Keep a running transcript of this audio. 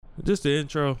Just the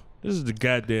intro. This is the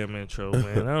goddamn intro,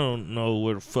 man. I don't know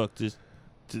where the fuck this.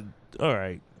 All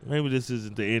right, maybe this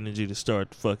isn't the energy to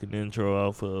start the fucking intro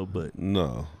off of, but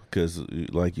no, because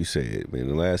like you said, man,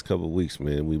 the last couple of weeks,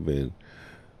 man, we've been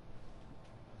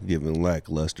giving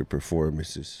lackluster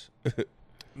performances.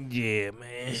 yeah,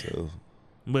 man. So,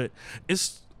 but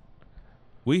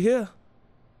we here,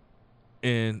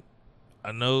 and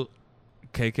I know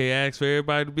KK asked for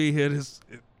everybody to be here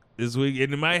this week,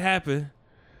 and it might happen.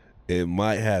 It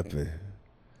might happen.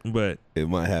 But it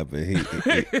might happen. He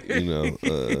you know,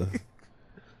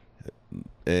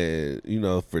 and you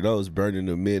know, for those burning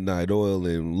the midnight oil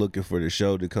and looking for the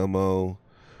show to come on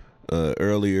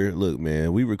earlier, look,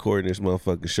 man, we recording this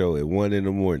motherfucking show at 1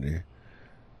 a.m.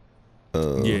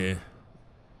 Yeah,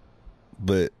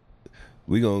 but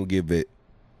we gonna give it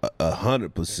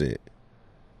 100%.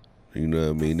 You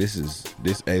know what I mean? This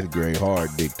 8th grade hard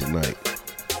dick tonight.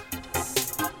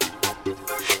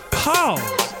 Pause.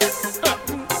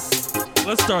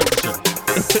 Let's start the show.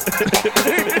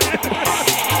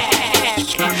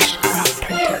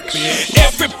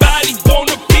 Everybody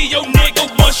wanna be your nigga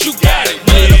once you got it.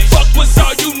 Where the fuck was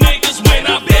all you niggas when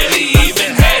I barely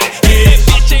even had it? Yeah,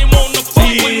 bitch ain't wanna fuck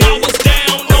when I was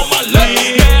down on my luck.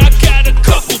 Now I got a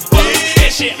couple bucks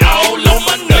and shit all on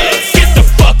my nuts. Get the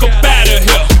fuck up out of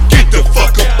here. Get the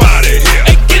fuck up out of here.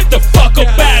 Hey, get the fuck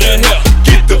up out of here.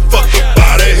 Get the fuck up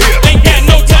out of here. Ain't got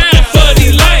no time for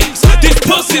these lames. These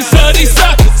pussies are these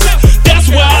suckers. That's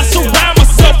why I surround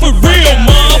myself with real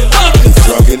motherfuckers.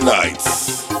 Drunken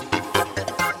nights.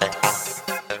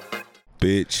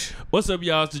 Bitch. What's up,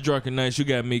 y'all? It's the Drunken Nights. You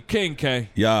got me, King K.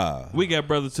 Yeah. We got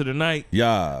Brother to the Night.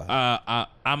 Yeah.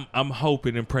 I'm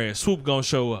hoping and praying Swoop gonna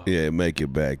show up. Yeah, make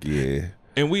it back, yeah.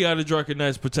 And we are the Drunken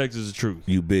Nights, protectors of truth.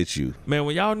 You bitch you. Man,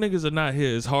 when y'all niggas are not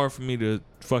here, it's hard for me to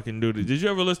fucking do this. Did you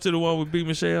ever listen to the one with B.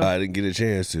 Michelle? I didn't get a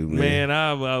chance to, man. Man,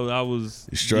 I was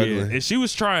struggling. Yeah. And she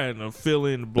was trying to fill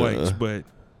in the blanks, but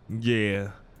yeah.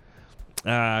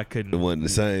 I couldn't. It wasn't the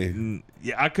same.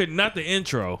 Yeah, I couldn't. Not the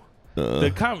intro.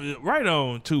 The comment right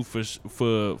on too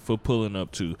for pulling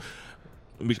up too,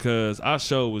 because our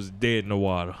show was dead in the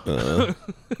water.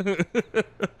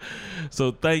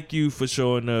 So thank you for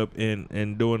showing up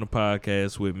and doing the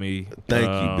podcast with me.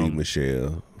 Thank you, B.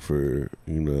 Michelle, for,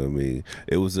 you know what I mean.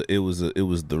 It was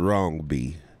the wrong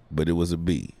B, but it was a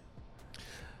B.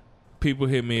 People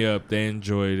hit me up. They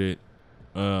enjoyed it.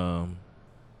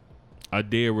 I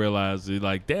did realize it.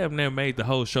 Like, damn, they made the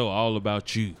whole show all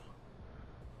about you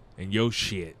and your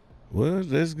shit. Well,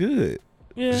 that's good.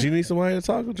 Yeah. She needs somebody to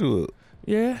talk to her.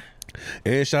 Yeah.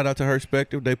 And shout out to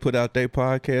Herspective. They put out their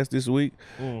podcast this week.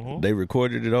 Mm-hmm. They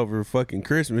recorded it over fucking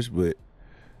Christmas, but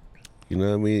you know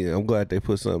what I mean? I'm glad they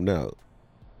put something out.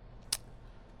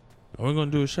 We're going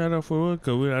to do a shout out for what?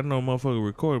 Because I know motherfucker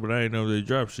recorded, but I didn't know they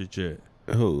dropped shit yet.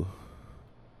 Who?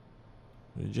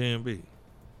 The GMB.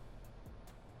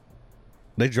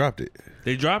 They dropped it.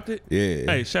 They dropped it? Yeah.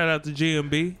 Hey, shout out to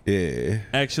GMB. Yeah.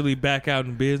 Actually back out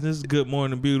in business. Good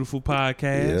Morning Beautiful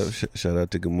podcast. Yeah. Shout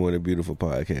out to Good Morning Beautiful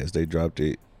podcast. They dropped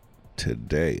it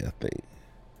today, I think.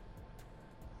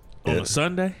 On a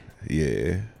Sunday?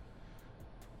 Yeah.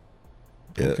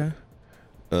 Okay.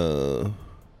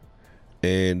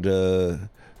 And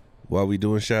while we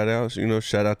doing shout outs, you know,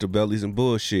 shout out to Bellies and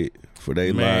Bullshit for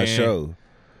their live show.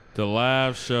 The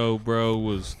live show, bro,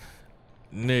 was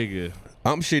nigga.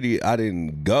 I'm shitty I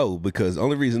didn't go, because the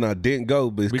only reason I didn't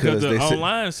go because the they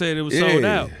online said it was sold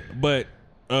out. But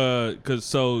cause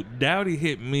so Dowdy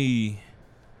hit me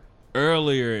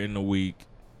earlier in the week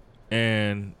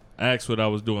and asked what I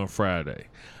was doing Friday.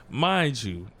 Mind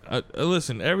you,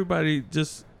 listen, everybody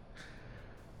just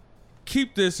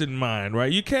keep this in mind,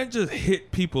 right? You can't just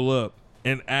hit people up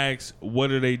and ask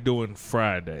what are they doing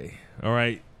Friday. All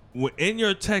right? In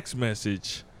your text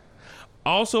message,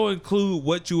 also include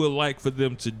what you would like for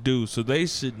them to do, so they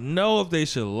should know if they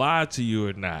should lie to you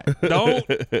or not. Don't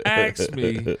ask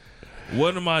me,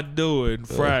 what am I doing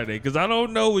Friday? Because I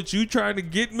don't know what you trying to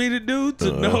get me to do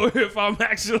to know if I'm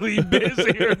actually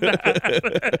busy or not.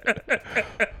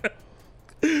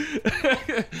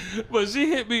 But she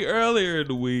hit me earlier in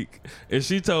the week, and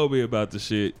she told me about the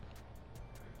shit.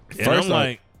 And First, I'm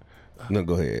like, no,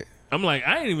 go ahead. I'm like,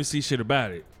 I didn't even see shit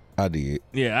about it. I did.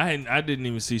 Yeah, I didn't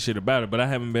even see shit about it, but I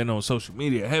haven't been on social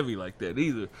media heavy like that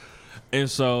either. And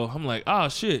so I'm like, oh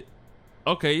shit.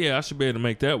 Okay, yeah, I should be able to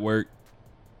make that work.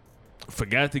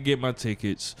 Forgot to get my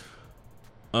tickets.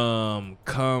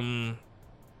 Come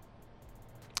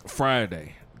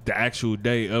Friday, the actual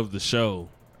day of the show,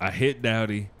 I hit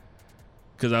Dowdy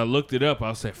because I looked it up.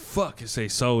 I said, fuck, it say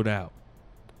sold out.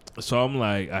 So I'm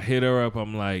like, I hit her up.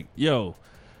 I'm like, yo,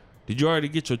 did you already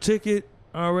get your ticket?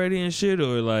 already and shit,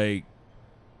 or like,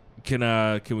 can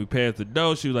we pay at the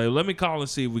door? She was like, let me call and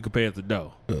see if we can pay at the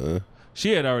door.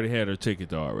 She had already had her ticket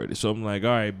though already, so I'm like, all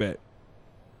right, bet.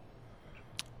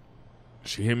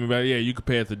 She hit me back, yeah, you can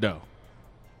pay at the door.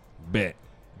 Bet.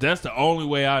 That's the only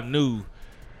way I knew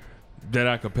that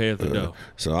I could pay at the door.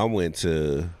 So I went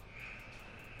to.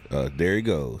 There he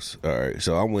goes. All right,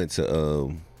 so I went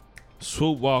to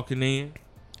Swoop walking in.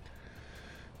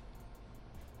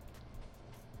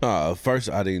 First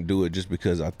I didn't do it just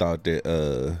because I thought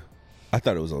that I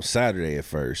thought it was on Saturday at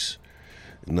first,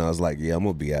 and I was like, yeah, I'm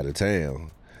gonna be out of town,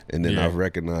 and then I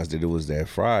recognized that it was that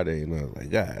Friday, and I was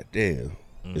like, God damn,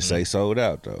 it say sold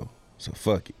out though, so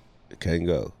fuck it, I can't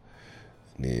go.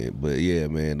 Yeah, but yeah,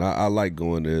 man, I like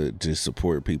going to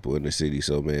support people in the city.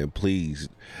 So man, please,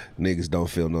 niggas don't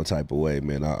feel no type of way,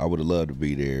 man. I would have loved to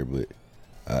be there, but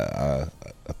I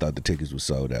thought the tickets were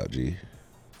sold out, G.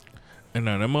 And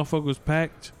now that motherfucker was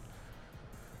packed.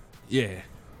 Yeah.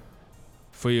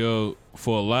 For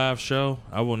a live show,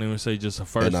 I wouldn't even say just a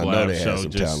first live show,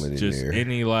 just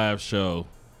any live show.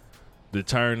 The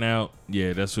turnout,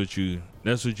 yeah, that's what you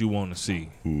want to see.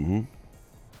 Mm-hmm.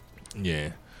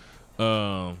 Yeah.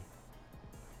 Them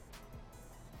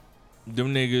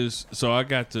niggas, so I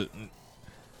got the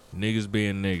niggas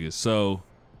being niggas. So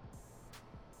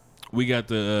we got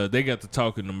they got to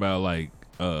talking about like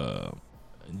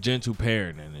gentle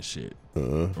parenting and shit,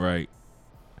 right?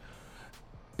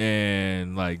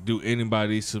 And like, do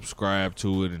anybody subscribe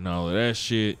to it and all of that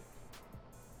shit?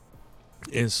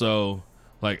 And so,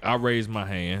 like, I raised my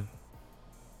hand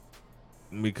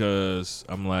because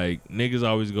I'm like, niggas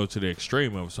always go to the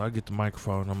extreme of it. So I get the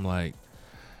microphone. I'm like,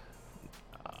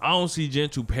 I don't see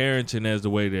gentle parenting as the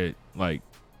way that like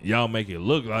y'all make it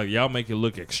look. Like y'all make it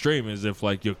look extreme, as if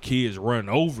like your kids run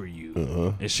over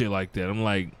you and shit like that. I'm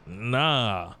like,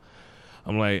 nah.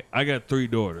 I'm like, I got 3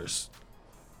 daughters,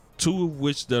 2 of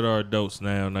which that are adults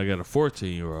now, and I got a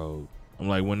 14-year-old. I'm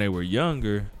like, when they were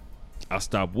younger, I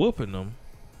stopped whooping them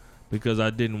because I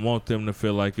didn't want them to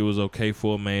feel like it was okay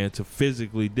for a man to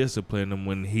physically discipline them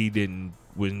when they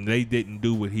didn't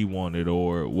do what he wanted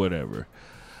or whatever.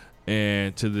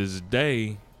 And to this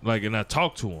day, like, and I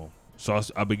talked to him. So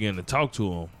I began to talk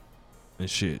to him and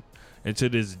shit. And to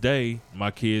this day,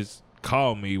 my kids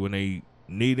call me when they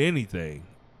need anything.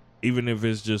 Even if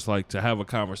it's just like to have a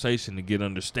conversation to get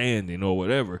understanding or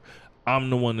whatever, I'm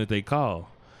the one that they call.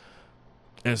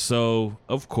 And so,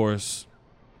 of course,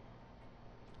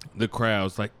 the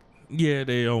crowd's like, yeah,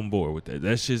 they on board with that.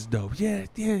 That's just dope. Yeah.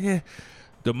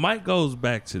 The mic goes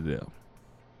back to them.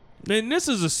 And this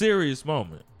is a serious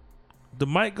moment. The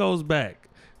mic goes back.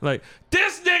 Like,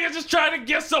 this nigga just trying to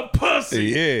get some pussy.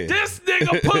 Yeah. This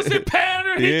nigga pussy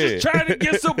pander, he just trying to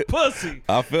get some pussy.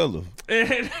 I feel him.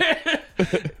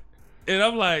 And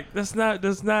I'm like, that's not,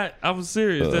 I was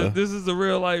serious. This is a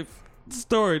real life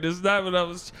story. This is not what I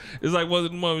was, it's like one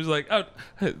of the movies like, I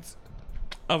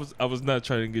was not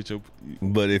trying to get your.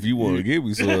 But if you want to give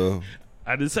me some.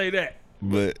 I didn't say that.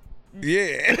 But,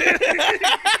 yeah.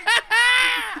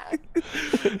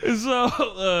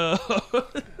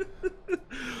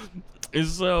 And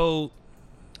so,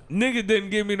 nigga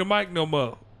didn't give me the mic no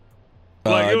more.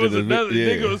 Like, it was another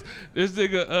nigga. This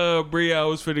nigga Bria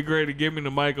was finna grade to give me the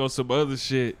mic on some other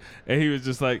shit, and he was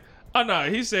just like, "Oh no,"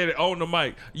 he said it on the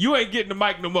mic. You ain't getting the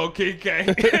mic no more, King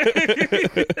K.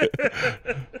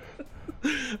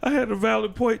 I had a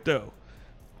valid point though.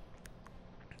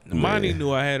 Monty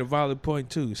knew I had a valid point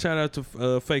too. Shout out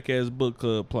to Fake Ass Book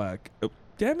Club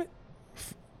damn it.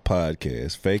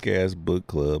 Podcast, Fake Ass Book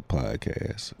Club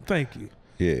podcast. Thank you.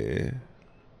 Yeah,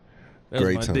 that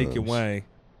great was my times. Dick and Wayne.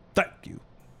 Thank you.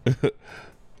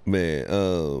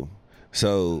 Man,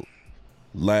 so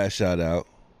last shout out,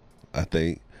 I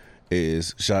think,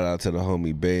 is shout out to the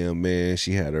homie Bam, man.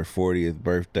 She had her 40th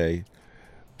birthday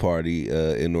party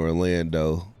in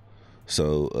Orlando.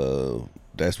 So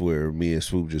that's where me and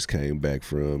Swoop just came back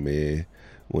from, man.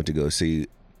 Went to go see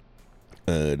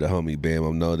the homie Bam.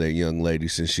 I've known that young lady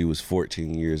since she was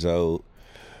 14 years old.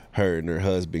 Her and her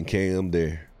husband Cam,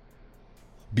 they're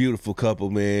beautiful couple,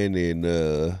 man.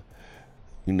 And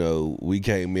you know, we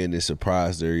came in and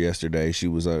surprised her yesterday. She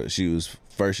was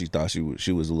first, she thought she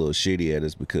was a little shitty at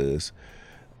us because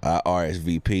I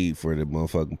RSVP'd for the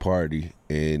motherfucking party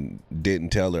and didn't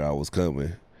tell her I was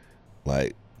coming.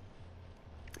 Like,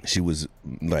 she was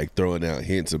like throwing out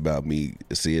hints about me,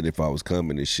 seeing if I was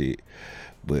coming and shit.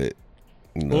 But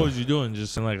you know, what was you doing?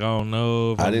 Just like, I don't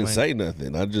know. I didn't say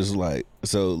nothing. I just like,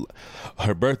 so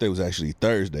her birthday was actually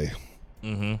Thursday.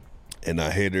 Mm-hmm. And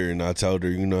I hit her and I told her,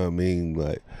 you know what I mean?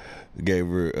 Like, gave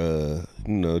her,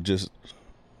 you know, just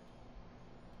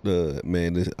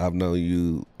man, I've known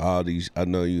you I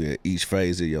know you at each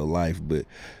phase of your life, but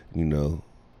you know,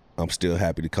 I'm still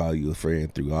happy to call you a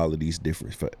friend through all of these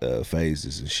different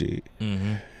phases and shit.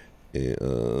 Mm-hmm.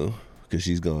 And because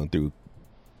she's gone through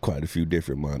quite a few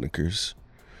different monikers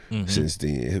since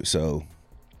then. So,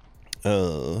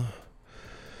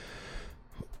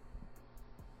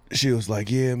 she was like,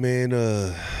 "Yeah, man.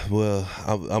 Well,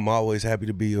 I'm always happy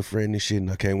to be your friend and shit, and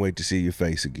I can't wait to see your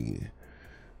face again."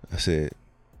 I said,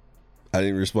 I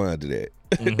didn't respond to that.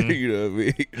 You know what I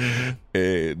mean?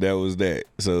 And that was that.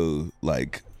 So,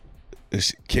 like,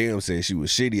 Cam said she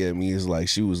was shitty at me. It's like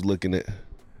she was looking at.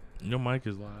 Your mic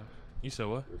is live. You said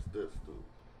what?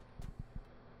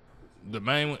 The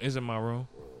main one is in my room.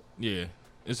 Yeah,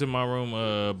 it's in my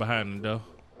room. Behind the door.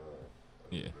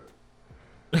 Yeah.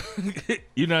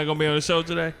 You not gonna be on the show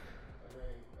today?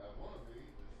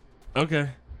 Okay.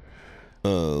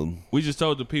 We just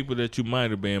told the people that you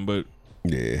might have been, but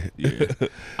yeah.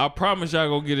 I promise y'all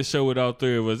gonna get a show with all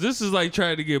three of us. This is like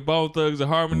trying to get Bone Thugs and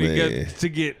Harmony together to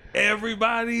get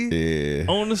everybody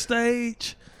on the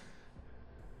stage.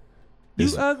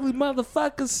 You ugly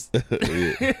motherfuckers.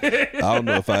 I don't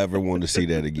know if I ever want to see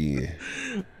that again.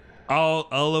 All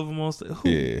of them on stage. Who?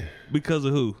 Yeah. Because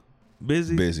of who?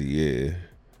 Busy. Yeah.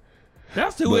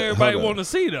 That's who everybody want to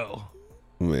see, though.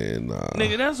 Man, nah.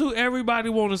 Nigga, that's who everybody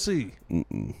want to see.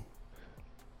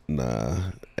 Nah.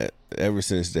 Ever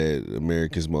since that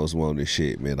America's Most Wanted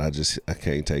shit, man, I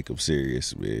can't take him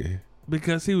serious, man.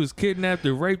 Because he was kidnapped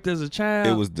and raped as a child?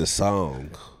 It was the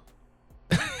song.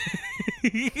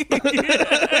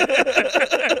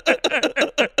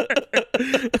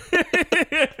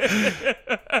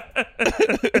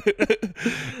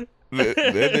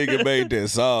 That nigga made that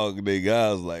song, nigga.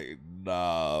 I was like,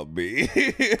 nah, B.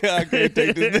 I can't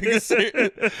take this nigga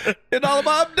serious. And all of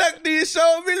my abductees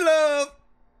showing me love.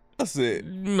 I said,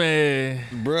 man,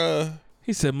 bruh.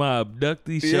 He said, my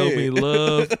abductee showed me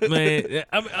love. Man,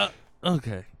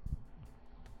 okay.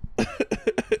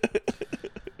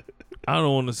 I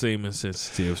don't want to seem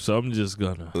insensitive, so I'm just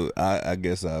gonna. I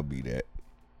guess I'll be that.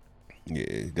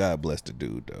 Yeah, God bless the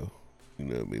dude though. You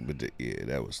know what I mean? But yeah,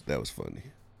 that was funny.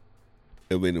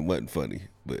 I mean, it wasn't funny,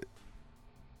 but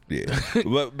yeah.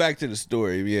 But back to the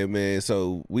story, yeah, man.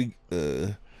 So we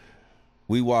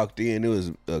walked in. It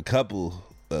was a couple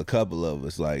of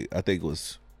us. Like I think it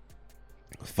was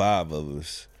 5 of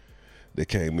us that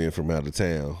came in from out of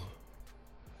town.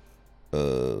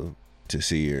 To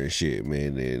see her and shit,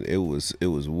 man, and it was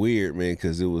weird, man,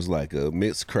 because it was like a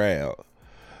mixed crowd.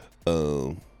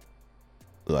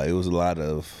 Like it was a lot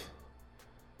of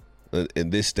in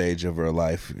this stage of her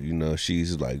life, you know,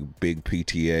 she's like big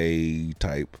PTA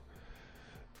type,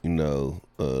 you know,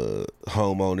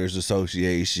 homeowners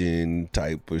association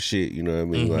type of shit, you know what I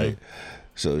mean? Like,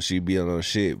 so she be on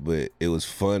shit, but it was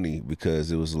funny because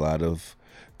it was a lot of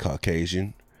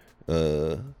Caucasian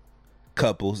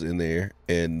couples in there,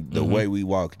 and the way we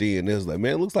walked in, it was like,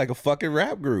 man, it looks like a fucking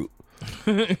rap group.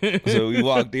 So we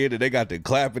walked in and they got to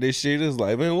clapping and shit. It's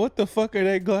like, man, what the fuck are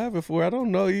they clapping for? I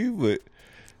don't know you, but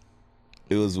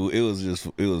it was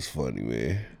funny,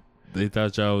 man. They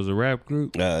thought y'all was a rap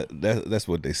group? That's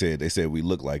what they said. They said we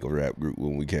looked like a rap group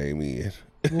when we came in.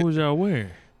 What was y'all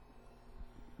wearing?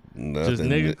 Nothing. Just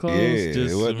nigga clothes? Yeah,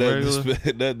 just it wasn't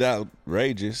regular? nothing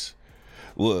outrageous.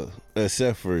 Well,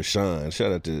 except for Sean.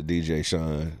 Shout out to DJ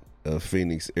Sean of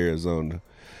Phoenix, Arizona.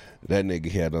 That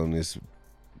nigga had on this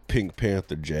Pink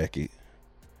Panther jacket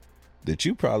that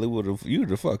you probably would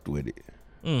have fucked with it.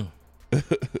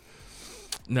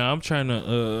 No, I'm trying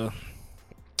to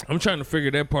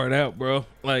figure that part out, bro.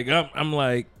 Like I'm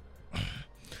like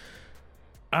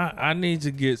I need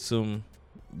to get some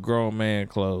grown man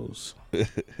clothes.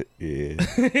 Yeah.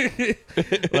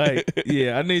 Like,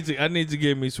 yeah, I need to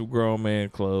get me some grown man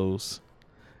clothes.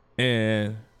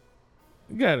 And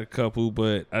I got a couple,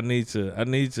 but I need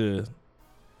to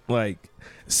like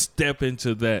step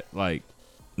into that, like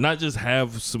not just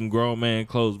have some grown man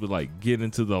clothes, but like get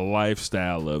into the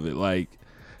lifestyle of it. Like,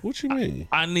 what you mean?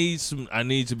 I need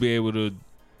to be able to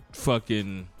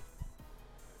fucking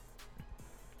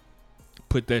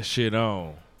put that shit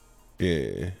on.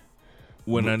 Yeah.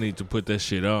 When I need to put that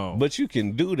shit on. But you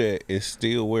can do that and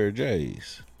still wear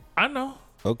J's. I know.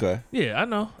 Okay. Yeah, I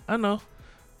know.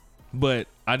 But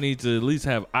I need to at least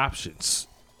have options.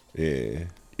 Yeah.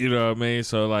 You know what I mean?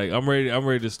 So like I'm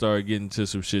ready to start getting to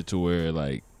some shit to where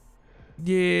like,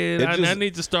 yeah, I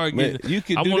need to start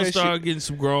getting, I want to start getting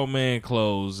some grown man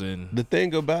clothes. And the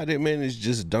thing about it, man, is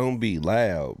just don't be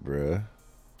loud, bruh.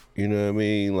 You know what I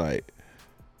mean? Like,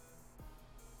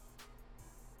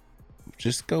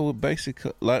 just go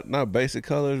with like not basic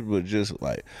colors, but just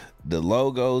like the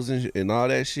logos and all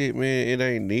that shit, man. It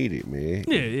ain't needed, man.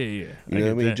 Yeah. You know what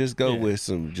I mean? That. Just go with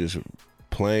some just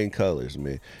plain colors,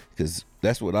 man. Because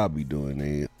that's what I'll be doing,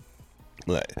 man.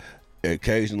 Like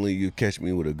occasionally you catch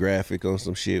me with a graphic on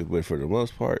some shit, but for the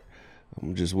most part,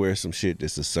 I'm just wear some shit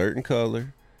that's a certain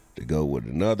color to go with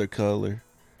another color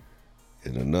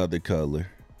and another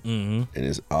color, and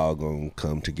it's all gonna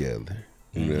come together.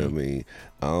 You know what I mean?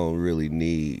 I don't really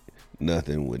need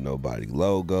nothing with nobody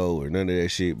logo or none of that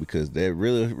shit, because that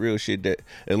real shit, that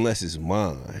unless it's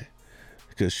mine.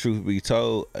 Because truth be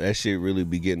told, that shit really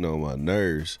be getting on my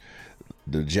nerves.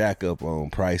 The jack up on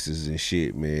prices and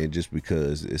shit, man, just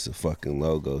because it's a fucking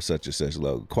logo, such and such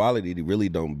logo. Quality really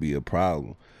don't be a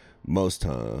problem most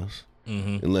times,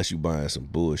 unless you buying some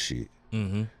bullshit.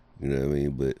 You know what I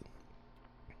mean? But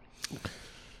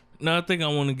no, I think I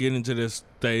want to get into this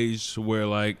stage where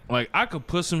like I could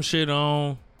put some shit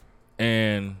on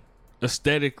and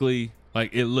aesthetically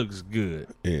like it looks good.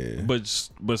 yeah. But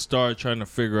start trying to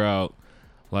figure out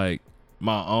like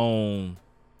my own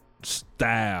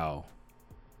style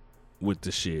with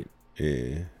the shit.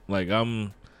 Yeah. Like I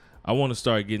want to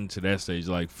start getting to that stage,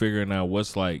 like figuring out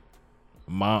what's like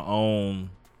my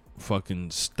own fucking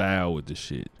style with the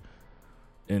shit,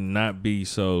 and not be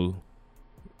so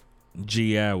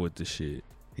GI with the shit.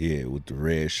 Yeah, with the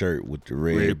red shirt, with the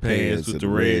red pants, with and the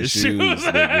red shoes.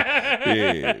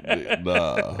 Yeah,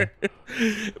 nah.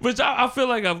 But I feel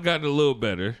like I've gotten a little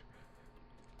better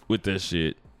with that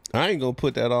shit. I ain't gonna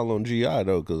put that all on GI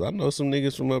though, because I know some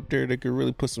niggas from up there that could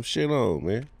really put some shit on,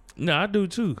 man. No, I do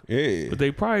too. Yeah. But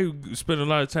they probably spend a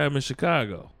lot of time in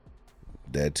Chicago.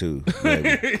 That too.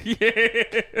 Maybe.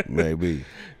 Yeah. Maybe.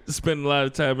 Spend a lot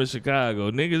of time in Chicago.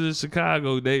 Niggas in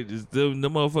Chicago, they just the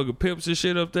motherfucking pimps and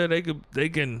shit up there. They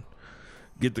can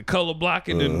get the color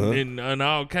blocking and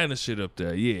all kind of shit up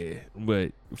there. Yeah,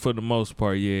 but for the most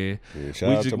part, yeah,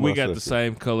 we got the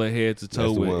same color head to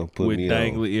toe with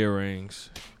dangly earrings.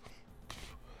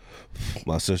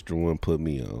 My sister wouldn't put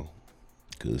me on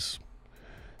because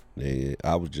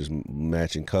I was just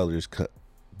matching colors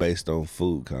based on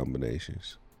food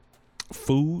combinations.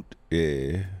 Food?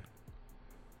 Yeah.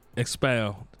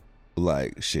 Expound.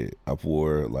 Like shit, I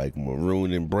wore like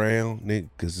maroon and brown, nigga,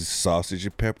 because it's sausage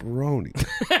and pepperoni.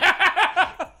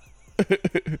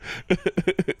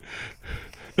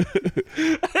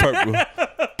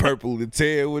 purple and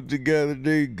tan went together,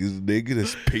 nigga, because nigga,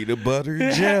 that's peanut butter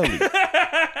and jelly.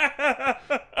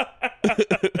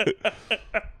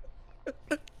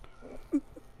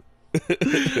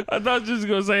 I thought you was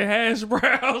gonna say hash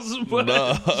browns, but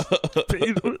nah.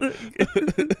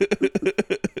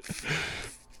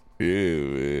 Yeah,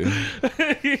 man.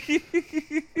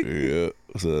 Yeah.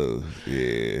 So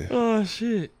yeah. Oh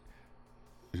shit.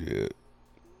 Yeah.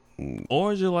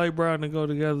 Orange and light brown to go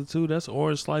together too. That's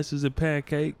orange slices and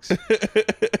pancakes.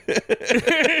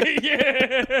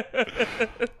 Yeah.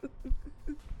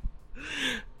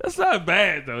 That's not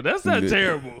bad though. That's not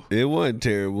terrible. It wasn't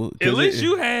terrible. At least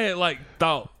you had like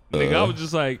thought. Nigga, I was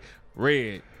just like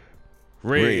red.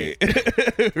 Red.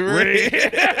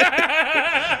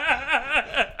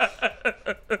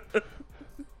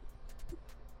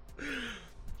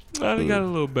 I done got a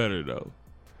little better though.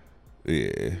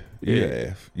 Yeah.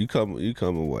 Yeah. You come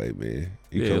away, man.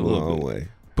 You come a long way.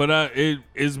 But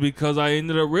it's because I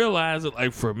ended up realizing,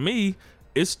 like, for me,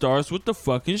 it starts with the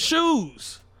fucking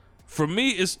shoes. For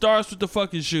me, it starts with the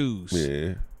fucking shoes.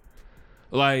 Yeah.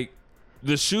 Like,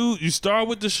 the shoes, you start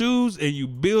with the shoes and you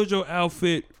build your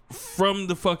outfit from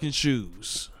the fucking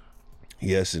shoes.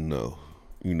 Yes and no.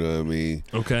 You know what I mean?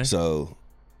 Okay. So,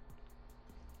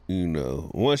 you know,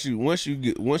 once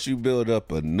you build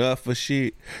up enough of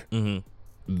shit, then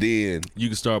you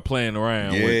can start playing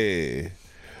around with.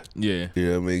 Yeah. You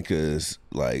know what I mean? Because,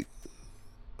 like,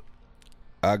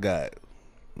 I got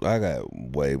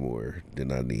way more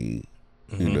than I need.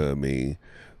 You know what I mean?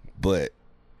 But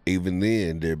even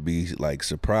then, there'd be, like,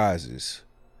 surprises.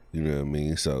 You know what I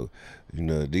mean? So, you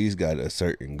know, these got a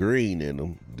certain green in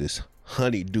them. This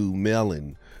honeydew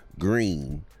melon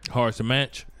green. Hard to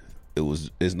match?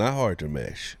 It's not hard to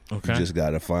match. Okay. You just got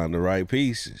to find the right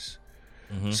pieces.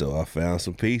 So I found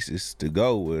some pieces to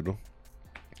go with them.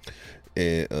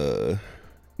 And,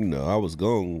 you know, I was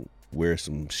going to wear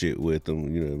some shit with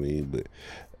them, you know what I mean? But,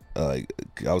 like,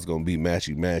 I was going to be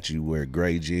matchy, wear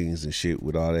gray jeans and shit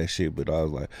with all that shit. But I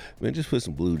was like, man, just put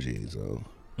some blue jeans on.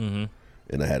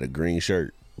 And I had a green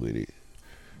shirt with it.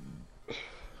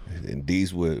 And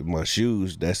these were my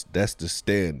shoes. That's the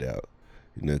standout.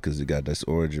 You know, because it got this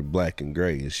orange and black and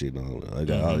gray and shit on it. I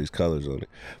got all these colors on it.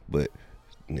 But,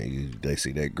 nigga, they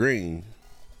see that green.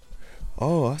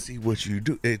 oh, I see what you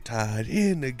do. It tied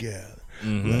in together.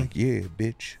 Like, yeah,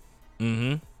 bitch.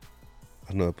 I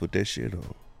know I put that shit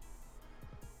on.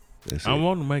 That's I it.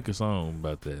 want to make a song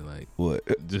about that. Like, What?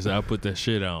 just I put that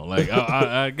shit on. Like,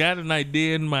 I got an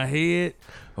idea in my head.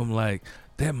 I'm like,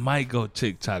 that might go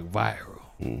TikTok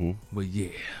viral. But yeah.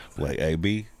 Like,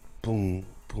 AB, boom,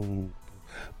 boom,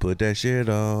 put that shit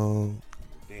on.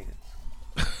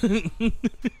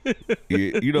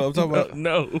 You know what I'm talking about?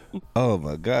 No. Oh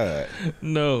my God.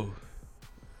 No.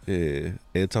 Yeah.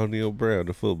 Antonio Brown,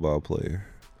 the football player.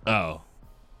 Oh.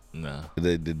 No.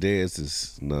 The dance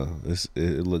is, no,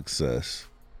 it looks sus.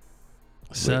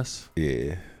 Sus?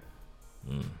 Yeah.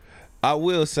 I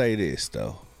will say this,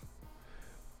 though.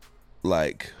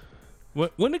 Like,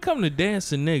 When it comes to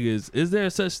dancing niggas, is there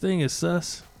such thing as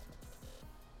sus?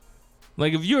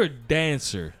 Like, if you're a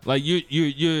dancer, like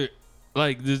you're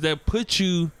like, does that put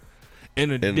you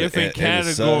in a different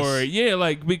category? Yeah,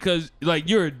 like, because like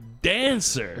you're a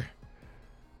dancer.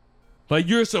 Like,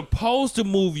 you're supposed to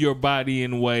move your body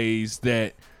in ways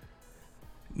that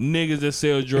niggas that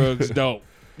sell drugs don't.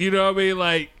 You know what I mean?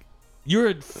 Like, you're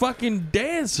a fucking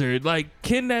dancer. Like,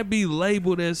 can that be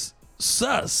labeled as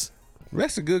sus?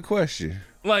 that's a good question.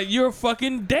 Like, you're a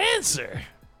fucking dancer.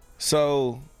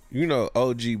 So, you know,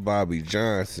 OG Bobby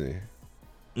Johnson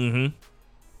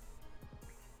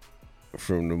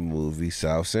from the movie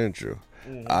South Central.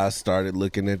 I started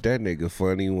looking at that nigga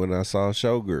funny when I saw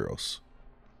Showgirls.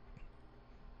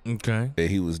 Okay. And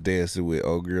he was dancing with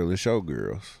old girl and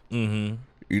Showgirls. You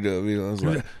know what I mean? I was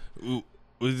like,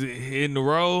 Was it in the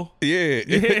role? yeah.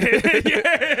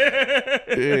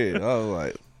 Yeah. I was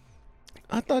like,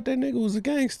 I thought that nigga was a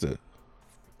gangster.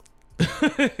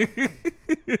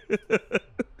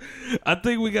 I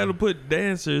think we got to put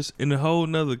dancers in a whole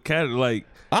nother category. Like,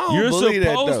 I don't you're believe that,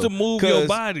 supposed though, to move your 'cause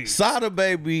body. Sada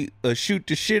Baby shoot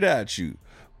the shit out you,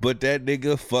 but that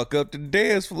nigga fuck up the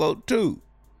dance floor too.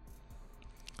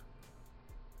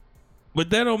 But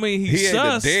that don't mean He ain't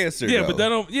a sus. dancer, Yeah, though. but that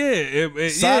don't. Yeah,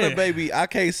 Sada yeah. Baby, I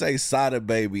can't say Sada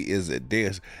Baby is a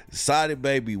dancer. Sada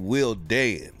Baby will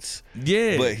dance,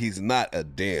 Yeah, but he's not a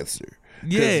dancer. 'Cause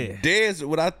Yeah.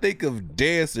 when I think of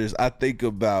dancers, I think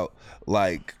about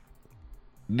like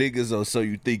niggas on So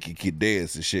You Think You Can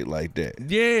Dance and shit like that.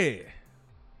 yeah.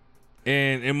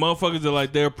 And motherfuckers are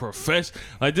like, they're professional.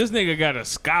 Like, this nigga got a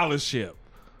scholarship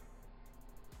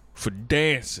for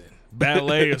dancing,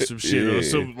 ballet or some shit, or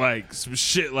some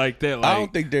shit like that. Like, I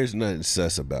don't think there's nothing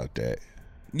sus about that.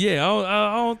 yeah,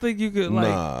 I don't think you could, like,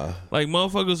 Nah. like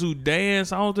motherfuckers who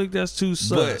dance. I don't think that's too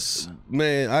sus. But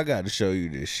man, I got to show you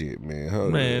this shit, man.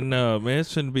 Hold Man, on. no, man,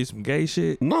 it's finna be some gay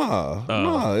shit.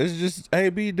 Nah, it's just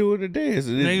AB doing the dance.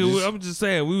 And it's Nigga, just- I'm just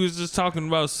saying, we was just talking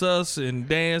about sus and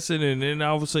dancing, and then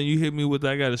all of a sudden you hit me with,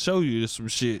 I gotta show you some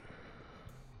shit.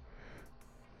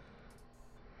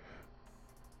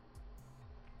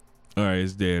 All right,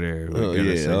 it's dead air. We Oh, gotta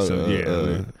yeah, say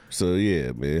something. so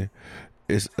yeah, man.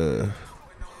 It's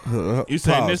You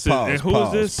saying this is, and who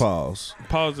is this? Pause.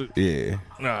 Pause it. Yeah,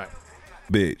 All right.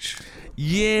 bitch.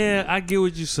 Yeah, I get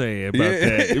what you're saying about Yeah.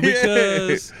 that,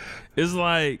 because it's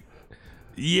like,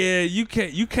 yeah, you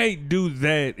can't do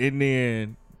that and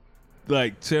then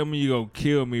like tell me you're gonna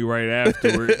kill me right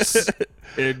afterwards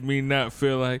and me not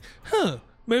feel like,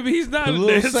 maybe he's not a little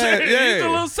dancer. sad, yeah. He's a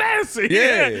little sassy.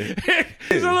 Yeah.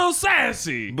 He's a little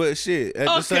sassy. But shit, at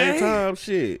the same Okay. time,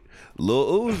 shit,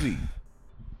 Lil Uzi.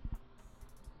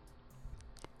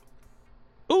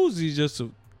 Uzi's just a,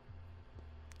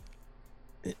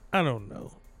 I don't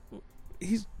know.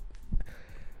 He's,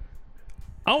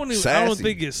 I don't Sassy.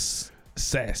 think it's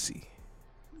sassy.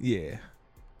 Yeah.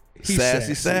 He's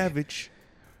Sassy Savage.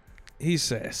 He's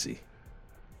sassy.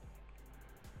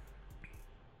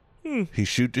 He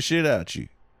shoot the shit out you.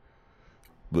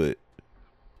 But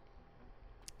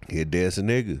he a dancing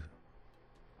nigga.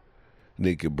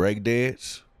 Nigga can break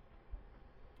dance.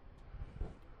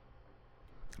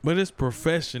 But his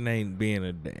profession ain't being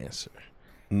a dancer.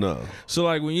 No. So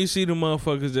like when you see the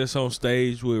motherfuckers that's on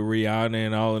stage with Rihanna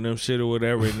and all of them shit or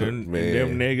whatever, and them, Man.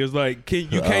 them niggas, like, you I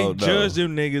can't don't know. judge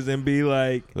them niggas and be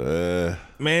like,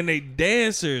 man, they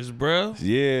dancers, bro.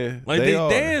 Yeah. Like they are.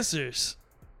 dancers.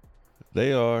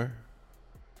 They are.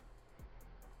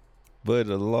 But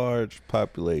a large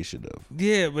population of.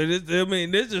 Yeah, but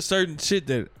there's just certain shit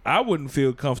that I wouldn't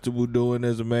feel comfortable doing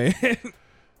as a man.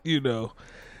 You know,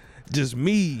 just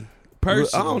me personally.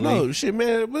 I don't know, shit,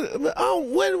 man. But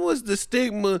when was the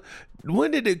stigma?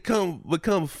 When did it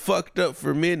become fucked up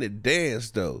for men to dance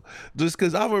though? Just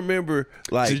because I remember,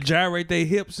 like, to gyrate their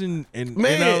hips and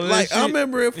man, all that like shit. I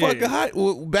remember in fucking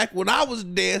Yeah. back when I was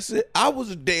dancing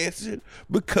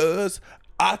because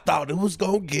I thought it was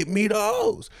gonna get me the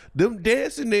hoes. Them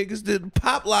dancing niggas, the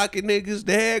pop locking niggas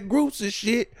that had groups and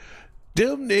shit,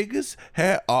 them niggas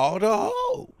had all the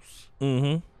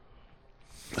hoes.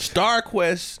 Star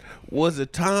Quest was a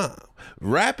time.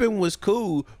 Rapping was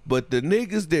cool, but the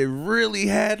niggas that really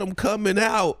had them coming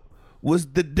out was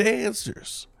the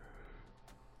dancers.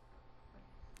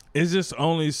 It's just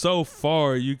only so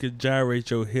far you can gyrate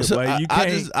your hip. So like you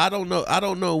can't. I don't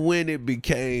know when it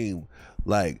became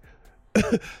like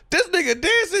this nigga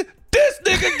dancing, this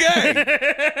nigga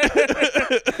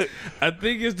gay. I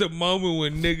think it's the moment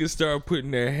when niggas start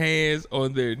putting their hands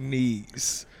on their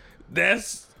knees.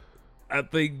 I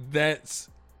think that's,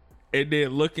 and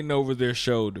then looking over their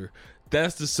shoulder.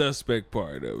 That's the suspect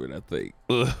part of it, I think.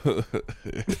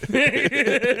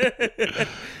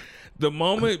 The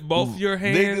moment both your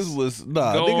hands niggas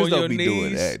don't be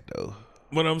doing that though.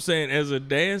 But I'm saying, as a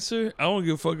dancer, I don't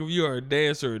give a fuck if you are a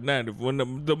dancer or not. When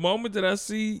the moment that I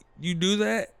see you do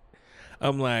that,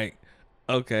 I'm like,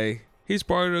 okay, he's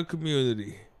part of the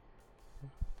community.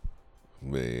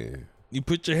 Man. You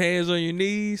put your hands on your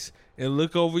knees and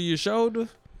look over your shoulder.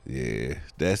 Yeah,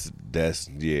 that's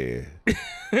yeah,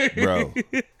 bro.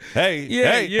 Hey,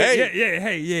 Yeah.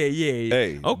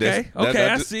 Hey, Okay,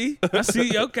 I see.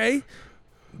 Okay,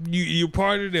 you're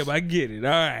part of them. I get it.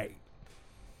 All right.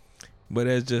 But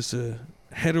as just a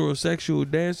heterosexual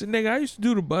dancer, nigga, I used to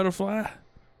do the butterfly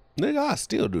Nigga, I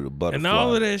still do the butterfly. and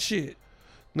all of that shit.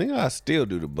 Nigga, I still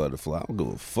do the butterfly. I don't give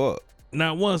a fuck.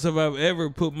 Not once have I ever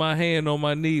put my hand on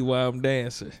my knee while I'm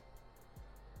dancing.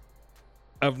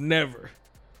 I've never.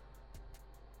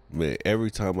 Man,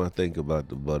 every time I think about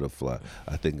the butterfly,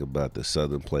 I think about the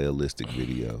Southern Playalistic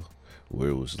video where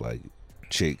it was like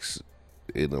chicks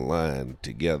in a line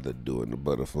together doing the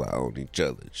butterfly on each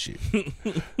other and shit.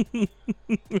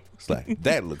 It's like,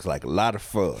 that looks like a lot of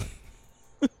fun.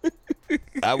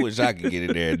 I wish I could get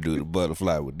in there and do the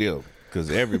butterfly with them because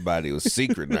everybody was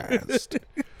synchronized.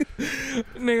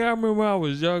 Nigga, I remember when I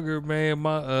was younger, man,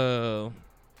 my,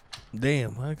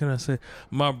 damn, how can I say?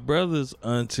 My brother's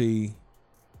auntie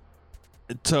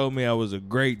told me I was a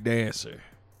great dancer.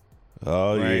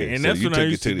 Oh, right? yeah. And so that's you what took I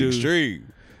used it to to the do.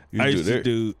 extreme. I used to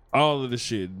do all of the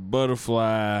shit.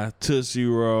 Butterfly, Tootsie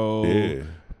Roll, Yeah.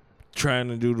 trying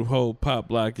to do the whole pop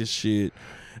lock and shit.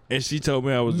 And she told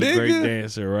me I was a great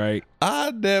dancer, right?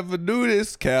 I never knew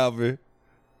this, Calvin.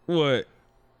 What?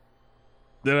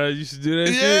 That I used to do that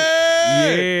shit?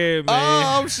 Yeah. Yeah, man.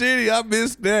 Oh, I'm shitty. I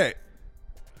missed that.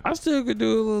 I still could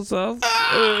do a little soft.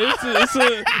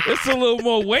 It's a little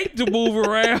more weight to move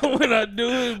around when I do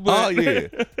it.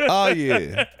 But Oh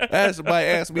yeah. Somebody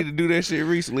asked me to do that shit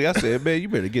recently. I said, man, you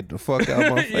better get the fuck out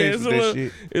of my face with that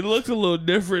shit. It looks a little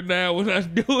different now when I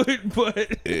do it,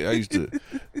 but Yeah, I used to,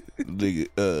 nigga,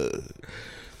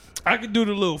 I can do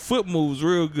the little foot moves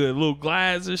real good, little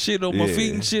glides and shit on my Yeah.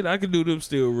 feet and shit. I can do them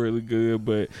still really good,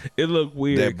 but it look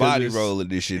weird. that 'cause body it's- rolling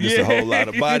this shit. It's a whole lot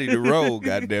of body to roll,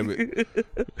 goddammit.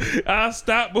 I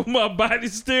stop, but my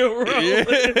body's still rolling.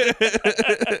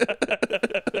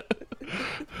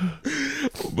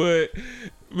 But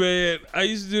man, I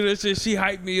used to do that shit. She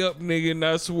hyped me up, nigga, and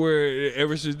I swear,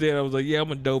 ever since then, I was like, yeah,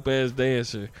 I'm a dope ass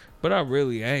dancer, but I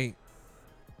really ain't.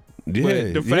 Yeah,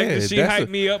 But the fact that she that's hyped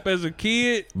me up as a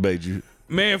kid, made you.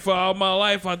 man, for all my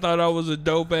life, I thought I was a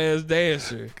dope ass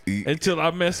dancer until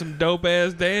I met some dope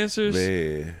ass dancers.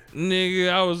 Man,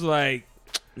 Nigga, I was like,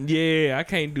 yeah, I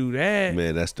can't do that,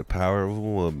 man, that's the power of a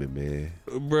woman, man.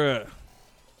 bruh.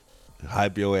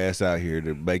 Hype your ass out here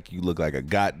to make you look like a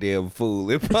goddamn fool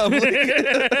in public.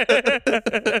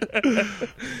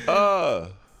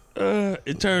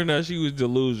 It turned out she was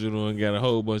delusional and got a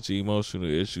whole bunch of emotional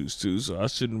issues too, so I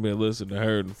shouldn't have been listening to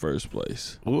her in the first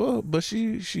place. Well, but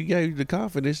she gave you the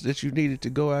confidence that you needed to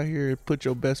go out here and put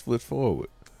your best foot forward.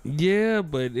 Yeah,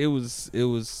 but it was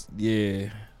yeah.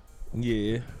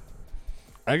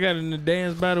 I got in the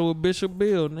dance battle with Bishop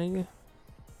Bill, nigga.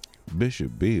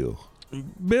 Bishop Bill.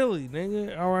 Billy,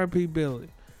 nigga. R.I.P. Billy.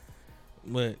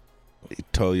 But He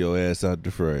tore your ass out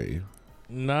the frame.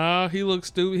 nah, he looked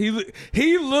stupid.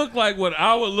 He looked like what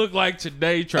I would look like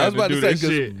today I was trying about to do to that say,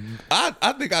 shit. because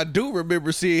I think I do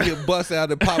remember seeing him bust out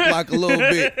and pop lock a little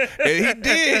bit. And he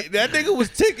did. That nigga was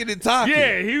ticking and talking.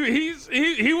 Yeah,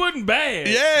 he wasn't bad.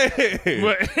 Yeah.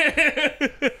 But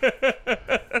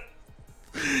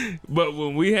but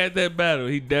when we had that battle,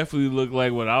 he definitely looked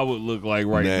like what I would look like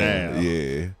right now.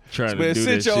 Yeah. Trying Man, to do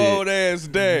sit this your shit. old ass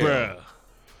down.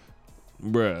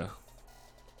 Bruh.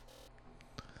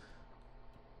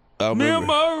 I remember-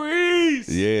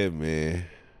 Memories. Yeah, man.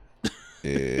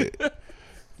 Yeah.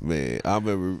 Man, I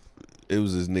remember it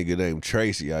was this nigga named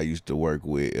Tracy I used to work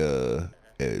with,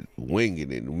 and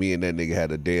winging it. Me and that nigga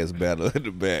had a dance battle in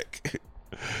the back.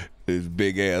 His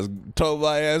big ass tore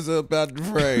my ass up out the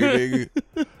frame,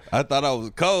 nigga. I thought I was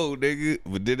cold, nigga.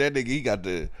 But then that nigga, he got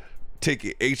the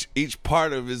ticket each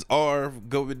part of his arm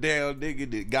going down, nigga.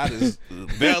 That got his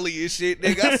belly and shit,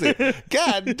 nigga. I said,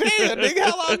 God damn, nigga,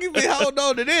 how long you been holding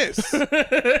on to this? All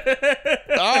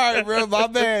right, bro, my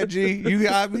bad, G. You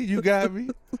got me.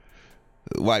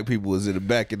 White people was in the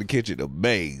back of the kitchen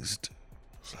amazed.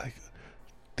 It's like,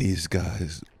 these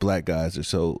guys, black guys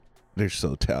they're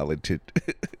so talented.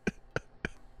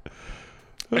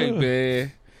 Hey,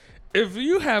 man. If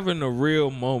you having a real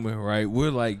moment, right,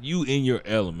 we're like you in your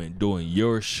element doing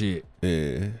your shit.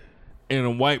 Yeah. And a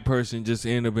white person just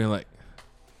end up being like,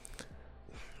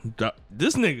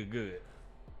 this nigga good.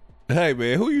 Hey,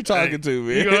 man, who you talking to,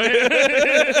 man?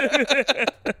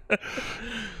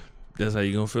 That's how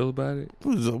you gonna feel about it?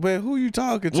 Man, who you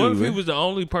talking to, What if man? he was the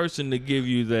only person to give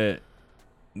you that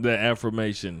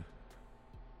affirmation?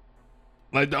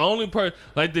 Like the only person,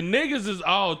 like the niggas is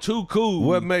all too cool.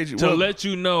 What made you to let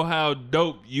you know how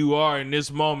dope you are in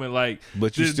this moment? Like,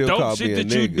 but you this still dope call shit me a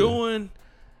that you nigga.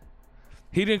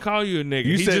 He didn't call you a nigga.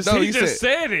 You he said- just no, he you just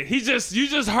said- said it. You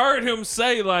just heard him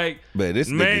say like, Man, this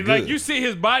man, nigga like good. you see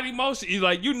his body motion. You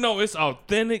like you know it's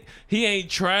authentic. He ain't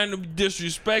trying to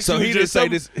disrespect. So you. he didn't say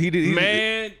this. He didn't.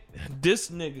 Man, this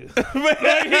nigga.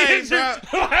 Hey, bro.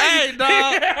 Hey,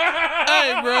 dog.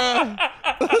 Hey, bro.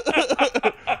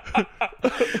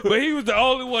 But he was the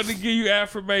only one to give you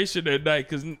affirmation that night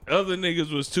because other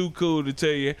niggas was too cool to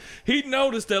tell you. He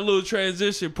noticed that little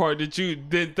transition part that you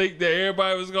didn't think that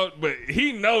everybody was going, but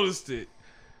he noticed it.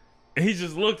 And he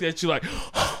just looked at you like,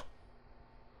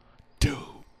 dude.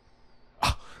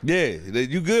 Yeah,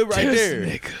 you good right This there.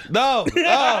 nigga. No.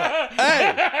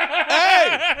 Hey.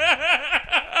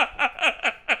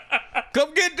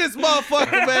 Come get this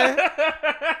motherfucker, man.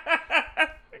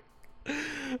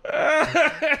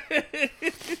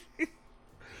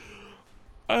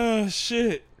 Oh,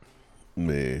 shit.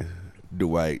 Man,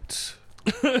 Dwight's.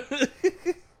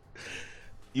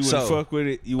 You So, wouldn't fuck with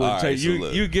it? You wouldn't all take right, so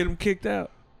look. you get him kicked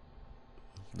out?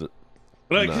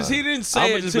 Like, because Nah. he didn't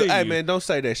say it to you. Hey, man, don't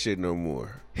say that shit no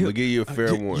more. I'm gonna give you a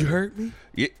fair warning. You hurt me?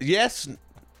 Yes,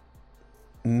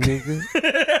 nigga.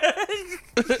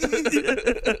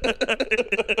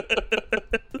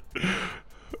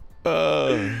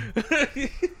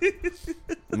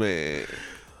 Man,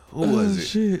 who was it?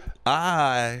 Shit.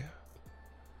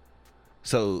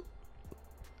 So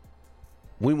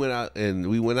we went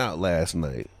out last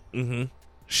night. Mm-hmm.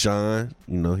 Sean,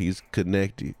 he's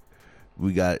connected.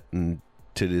 We got into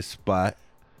this spot.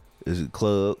 It's a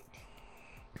club.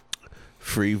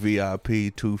 Free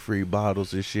VIP, 2 free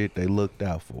bottles and shit. They looked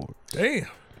out for us. Damn.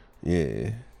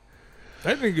 Yeah.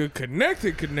 That nigga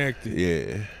connected.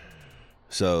 Yeah.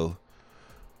 So,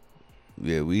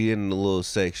 yeah, we in the little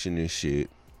section and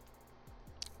shit.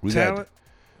 We Talent?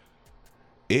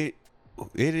 It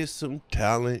is some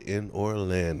talent in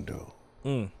Orlando.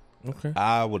 Okay.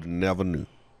 I would have never knew.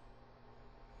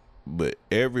 But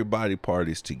everybody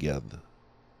parties together.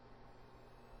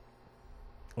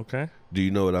 Okay. Do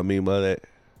you know what I mean by that?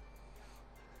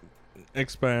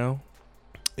 Expound.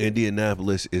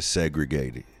 Indianapolis is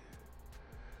segregated.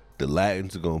 The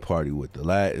Latins are gonna party with the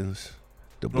Latins.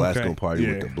 The blacks Okay, gonna party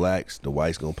with yeah. the blacks. The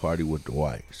whites gonna party with the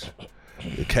whites.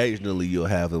 Occasionally you'll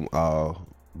have them all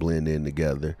blend in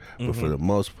together, but for the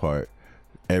most part,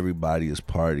 everybody is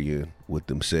partying with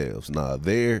themselves. Now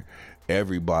there,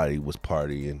 everybody was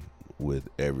partying with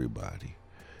everybody.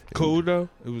 Cool though.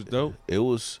 It was dope. It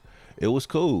was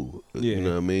cool. Yeah. You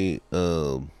know what I mean?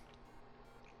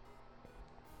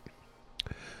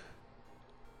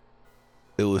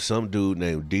 It was some dude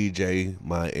named DJ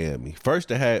Miami. First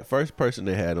person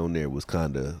they had on there was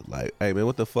kind of like, hey man,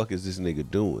 what the fuck is this nigga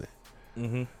doing?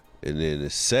 Mm-hmm. And then the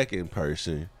second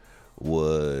person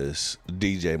was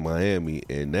DJ Miami,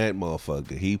 and that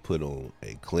motherfucker, he put on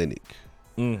a clinic.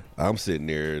 I'm sitting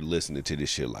there listening to this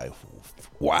shit like,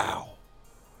 wow.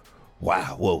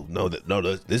 Whoa, no,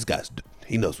 this guy's,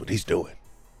 he knows what he's doing.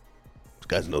 This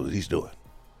guy knows what he's doing.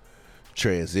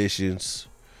 Transitions,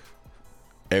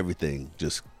 everything,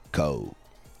 just cold.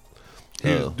 He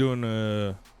was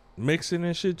doing mixing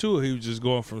and shit too, or he was just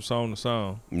going from song to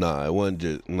song? Nah, it wasn't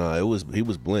just, he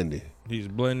was blending. He's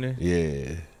blending?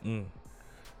 Yeah. And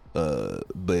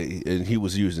he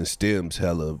was using stems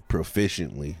hella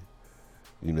proficiently.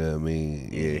 You know what I mean?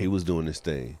 Yeah, he was doing this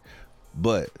thing.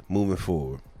 But moving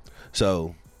forward.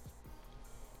 So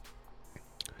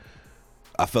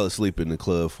I fell asleep in the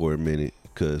club for a minute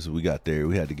because we had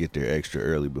to get there extra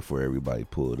early before everybody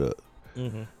pulled up.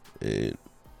 And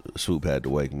Swoop had to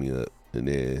wake me up. And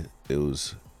then it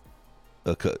was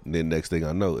Then next thing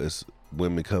I know, it's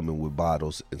women coming with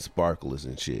bottles and sparklers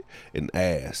and shit and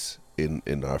ass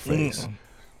in our face.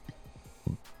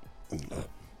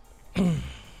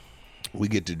 We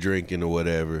get to drinking or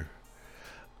whatever.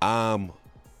 I'm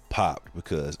popped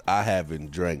because I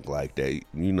haven't drank like that.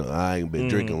 You know, I ain't been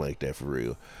drinking like that for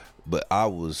real. But I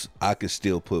could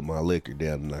still put my liquor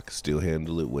down and I could still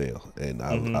handle it well. And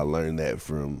I learned that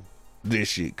from this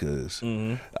shit because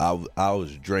I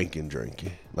was drinking.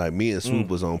 Like me and Swoop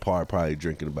was on par, probably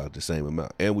drinking about the same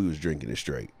amount. And we was drinking it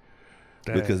straight.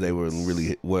 Because they weren't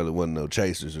really, wasn't no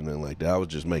chasers or nothing like that. I was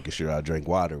just making sure I drank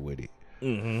water with it.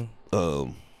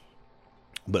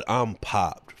 But I'm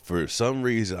popped. For some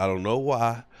reason, I don't know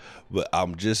why, but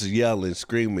I'm just yelling,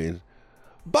 screaming,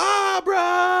 Barbara!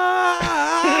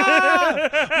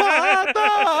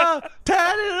 Martha!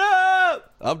 Turn it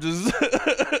up! I'm just...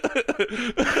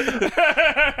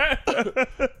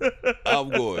 I'm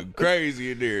going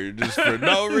crazy in there just for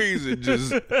no reason.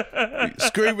 Just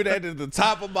screaming at the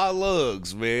top of my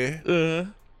lungs,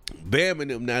 man. Bam and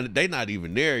them, now they not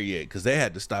even there yet because they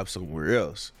had to stop somewhere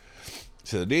else.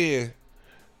 So then,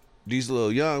 these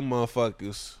little young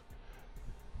motherfuckers,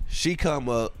 she come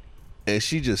up and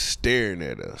she just staring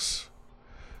at us,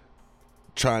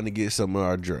 trying to get some of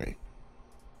our drink.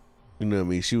 You know what I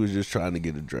mean? She was just trying to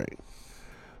get a drink.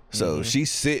 So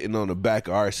she's sitting on the back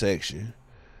of our section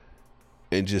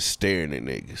and just staring at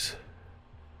niggas.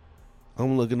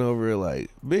 I'm looking over her like,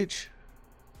 bitch,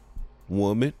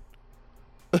 woman,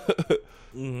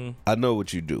 I know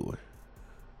what you're doing.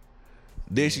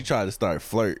 Then she tried to start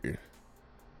flirting.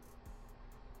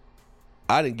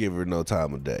 I didn't give her no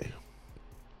time of day.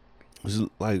 It was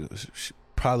like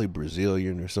probably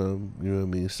Brazilian or something. You know what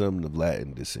I mean? Something of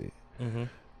Latin descent.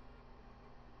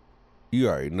 You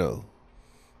already know.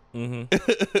 But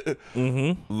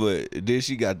then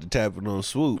she got to tapping on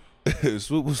Swoop.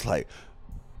 Swoop was like,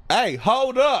 hey,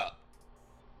 hold up.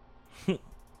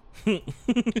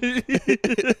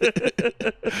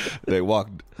 They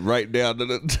walked right down to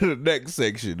the next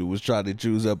section who was trying to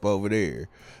choose up over there.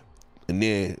 And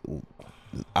then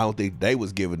I don't think they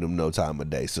was giving them no time of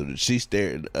day. So she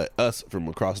stared at us from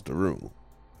across the room.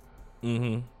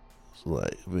 It's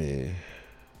like, man.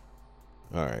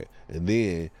 All right. And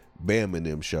then Bam and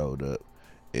them showed up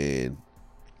and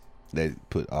they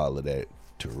put all of that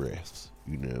to rest.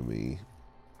 You know what I mean?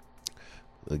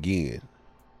 Again,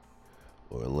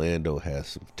 Orlando has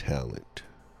some talent.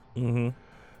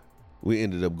 We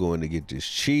ended up going to get this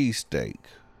cheesesteak.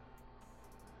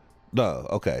 No,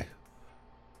 okay.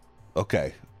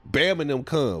 Bam and them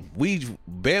come.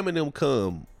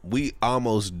 We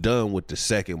almost done with the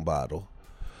second bottle.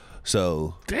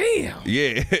 So damn.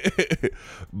 Yeah.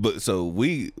 But so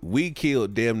we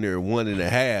killed damn near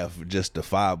 1.5 just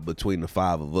between the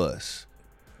 5 of us.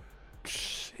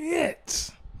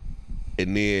 Shit.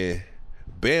 And then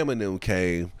Bam and them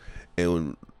came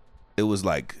and it was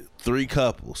like 3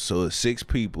 couples, so it's 6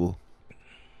 people.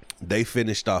 They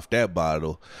finished off that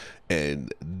bottle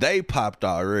and they popped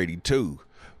already too.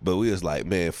 But we was like,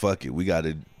 man, fuck it. We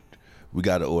gotta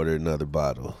order another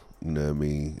bottle. You know what I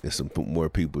mean? And some more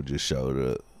people just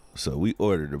showed up. So we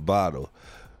ordered a bottle.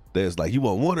 They was like, you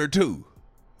want 1 or 2?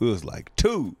 We was like,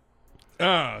 2.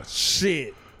 Oh,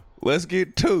 shit. Let's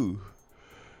get 2.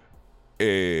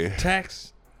 And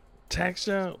Tax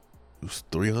out? it was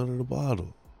 $300 a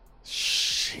bottle.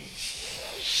 Shit.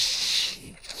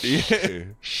 Yeah.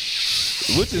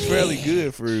 Which is fairly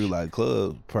good for like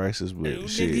club prices, but Nigga,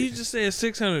 shit. you just said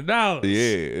 $600.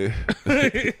 Yeah.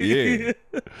 Yeah.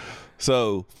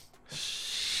 So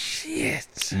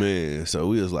Shit. man, so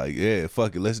we was like, yeah,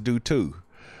 fuck it, let's do 2.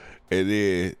 And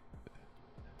then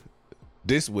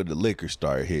this when the liquor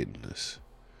started hitting us.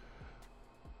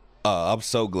 I'm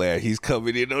so glad he's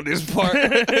coming in on this part. Hey,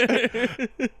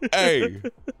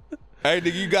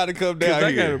 nigga, you gotta come down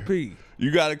I here. gotta pee.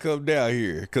 You gotta come down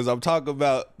here because I'm talking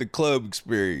about the club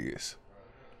experience.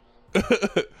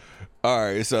 All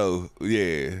right, so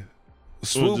yeah,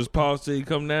 We'll just pause till you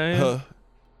come down here.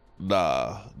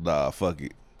 Nah, fuck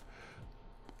it.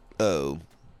 So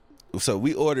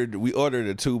we ordered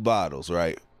the 2 bottles,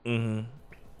 right?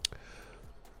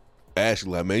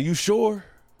 Ashley like, man, you sure?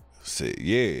 I said,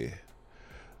 yeah.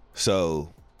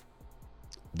 So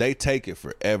they take it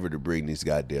forever to bring these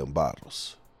goddamn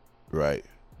bottles, right?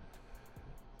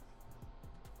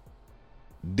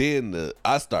 Then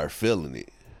I start feeling it.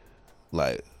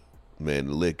 Like, man,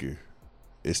 the liquor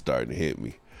is starting to hit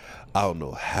me. I don't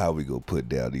know how we gonna put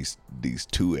down these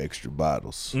 2 extra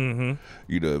bottles. You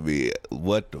know what I mean?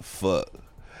 What the fuck?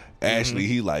 Ashley,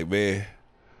 he like, man,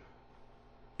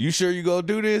 you sure you gonna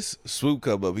do this? Swoop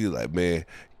come up, he like, man,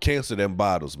 cancel them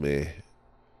bottles, man.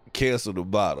 cancel the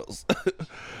bottles.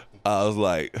 I was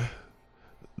like,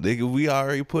 nigga, we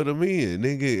already put them in,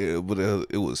 nigga. But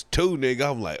it was 2, nigga.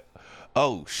 I'm like,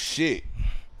 oh shit.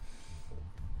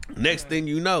 Next thing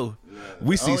you know,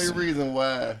 we see.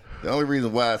 The only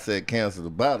reason why I said cancel the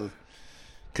bottles,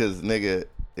 cause nigga,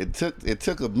 it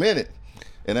took a minute.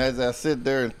 And as I sit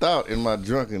there and thought in my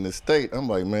drunken state, I'm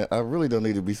like, man, I really don't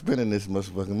need to be spending this much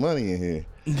fucking money in here.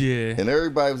 Yeah. And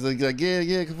everybody was like,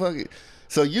 yeah, fuck it.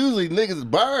 So usually niggas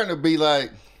buying to be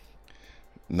like,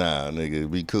 nah, nigga,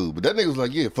 it'd be cool. But that nigga was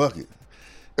like, yeah, fuck it.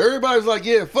 Everybody was like,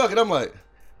 yeah, fuck it. I'm like,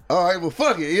 all right, well,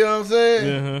 fuck it. You know what I'm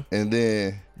saying? Uh-huh. And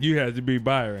then You had to be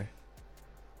Byron.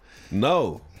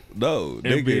 No, It'd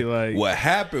be nigga. like- What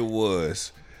happened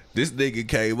was this nigga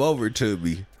came over to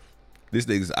me. This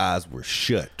nigga's eyes were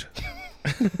shut.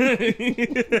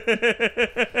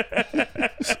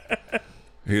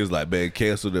 He was like, man,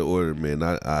 cancel the order, man.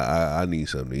 I need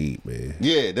something to eat, man.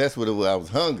 yeah, that's what it was. I was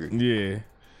hungry. Yeah.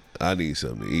 I need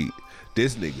something to eat.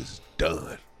 This nigga's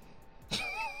done.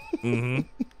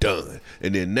 Done.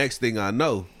 And then next thing I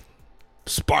know,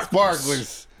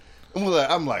 Sparklers.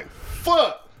 I'm like,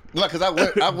 fuck. Like, cause I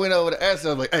went over to Ashley.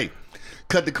 I was like, hey,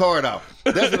 cut the card off.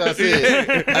 That's what I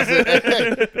said. I said,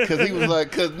 hey, cause he was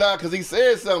like, cause he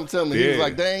said something to me. He was Yeah.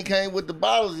 like, they ain't came with the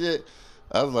bottles yet.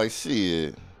 I was like,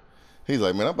 shit. He's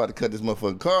like, man, I'm about to cut this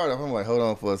motherfucking card off. I'm like, hold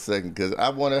on for a second, cause I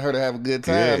wanted her to have a good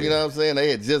time. Yeah. You know what I'm saying? They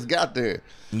had just got there.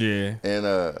 Yeah.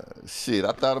 And shit,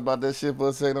 I thought about that shit for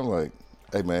a second. I'm like,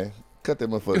 hey man, cut that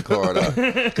motherfucking card off.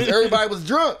 Cause everybody was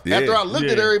drunk. Yeah. After I looked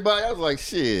at Yeah. everybody, I was like,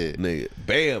 shit. nigga,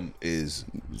 Bam is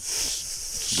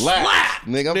Slap.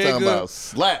 Nigga, I'm nigga. talking about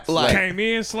slap. Like- Came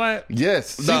in, slap.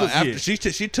 Yes. She no. was, After yeah.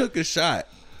 she took a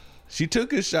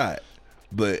shot,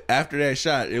 but after that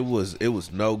shot, it was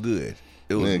no good.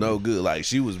 It was Nigga. no good. Like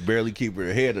she was barely keeping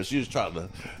her head up. She was trying to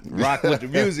rock with the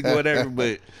music or whatever,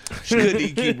 but she couldn't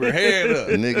even keep her head up.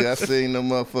 nigga, I seen them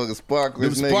motherfucking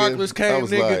sparklers. Them nigga. sparklers I came,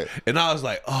 was nigga, like, and I was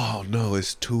like, "Oh no,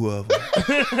 it's 2 of them.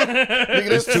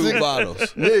 nigga, It's that's 2 sick. bottles."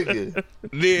 Nigga.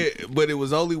 Yeah, but it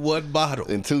was only 1 bottle.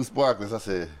 And 2 sparklers. I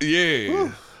said,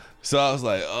 Yeah. So I was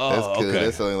like, that's "Oh, good. okay."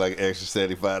 That's only like extra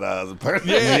 $75 a person.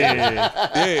 Yeah,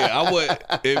 yeah. I would.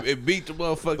 It beat the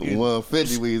motherfucking.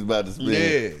 $150 we was about to spend.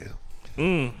 Yeah.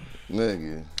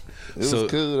 Nigga. It So-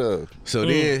 was cool though. So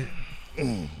then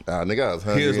Nigga, I was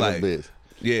hungry he was in like, this bitch.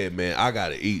 "Yeah, man, I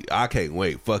gotta eat. I can't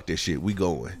wait. Fuck this shit. We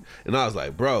going." And I was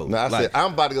like, "Bro," No, I like, said,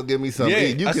 I'm about to go get me something to Yeah,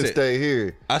 eat. You I can said- stay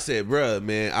here. I said, "Bruh,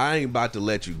 man, I ain't about to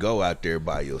let you go out there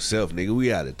by yourself, nigga.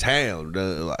 We out of town."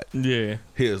 Done. Like, Yeah.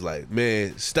 he was like,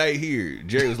 "Man, stay here."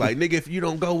 Jerry was like, "Nigga, if you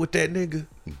don't go with that nigga,"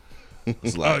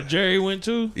 it's Oh, like, Jerry went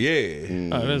too? yeah.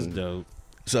 Oh, that's dope.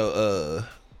 So,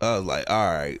 I was like,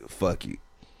 "All right, fuck you,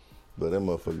 But that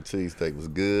motherfucking cheesesteak was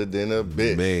good than a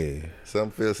bitch. man."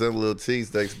 Some little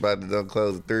cheesesteak spot that don't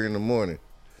close at 3 in the morning.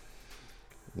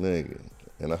 Nigga.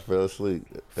 And I fell asleep.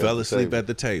 Fell asleep table. at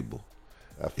the table.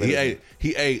 I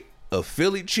He ate a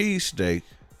Philly cheesesteak,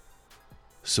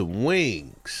 some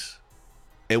wings,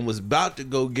 and was about to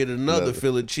go get another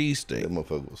Philly That cheesesteak.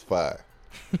 motherfucker was fire.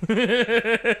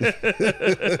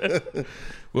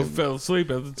 Well, fell asleep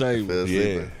at the table. Fell asleep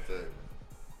Yeah. at the table.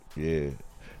 Yeah.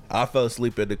 I fell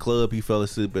asleep at the club. He fell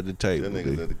asleep at the table. That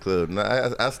nigga's B. at the club.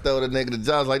 Now, I stole that nigga the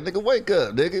job. I was like, nigga, wake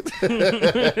up, nigga.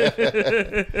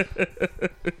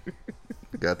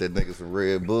 Got that nigga some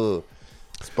Red Bull.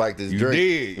 Spiked his You drink.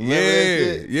 did. Remember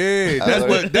that shit?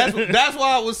 Yeah. That's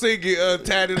why I was singing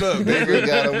Tatted Up, nigga. Nigga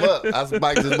got him up. I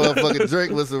spiked his motherfucking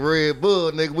drink with some Red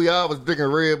Bull, nigga. We all was drinking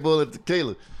Red Bull and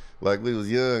tequila. Like we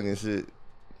was young and shit.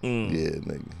 Yeah,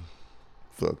 nigga.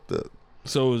 Fucked up.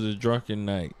 So it was a drunken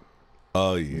night.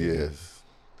 Oh, yeah. Yes.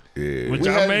 Yeah. But We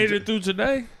y'all hadn't made dr- it through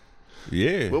today?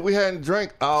 Yeah. But we hadn't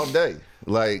drank all day.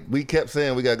 Like we kept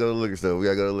saying we gotta go to the liquor store. We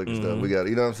gotta go to the liquor store. We got,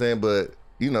 you know what I'm saying? But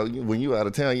you know, when you out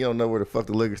of town, you don't know where the fuck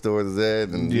the liquor stores is at,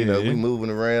 and you know Yeah. we moving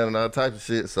around and all types of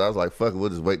shit. So I was like, fuck it, we'll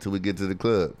just wait till we get to the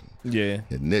club. Yeah.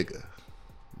 And nigga,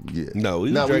 yeah, No,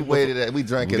 we we drank waited at we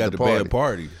drank we got at the the party. band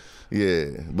party. Yeah,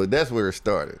 but that's where it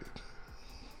started.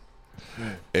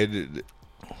 And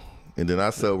And then I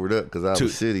sobered up because I was Two-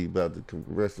 shitty about the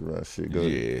restaurant shit. Go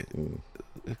yeah.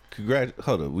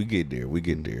 Hold on, we get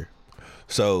there.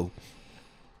 So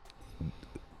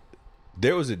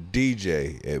there was a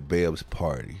DJ at Bam's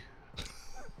party.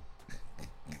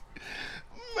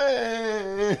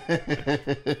 Man.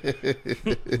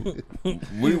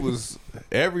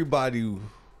 Everybody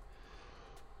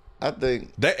I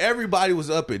think everybody was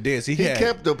up and dancing. he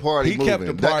kept the party moving. kept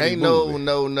the party ain't moving.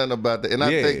 no nothing about that. And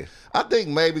Yeah. I think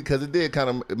maybe because it did kind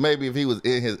of, maybe if he was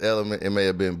in his element, it may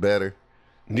have been better.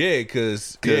 Yeah,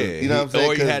 because you know what I'm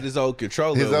saying? or he had his own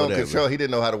controller. His or own whatever. control. He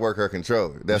didn't know how to work her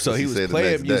controller. That's So what he she was said the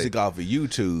playing next music day. off of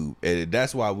YouTube, and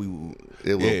that's why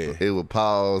It would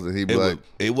pause, and he'd be like,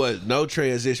 it was no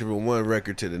transition from one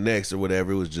record to the next or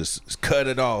whatever. It was just cut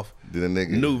it off. then a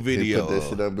nigga New he'd video. put that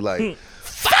shit up and be like,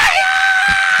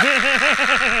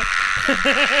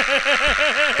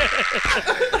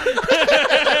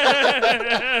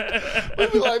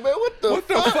 we'd be like, man, what the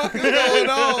fuck is going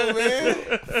on, man?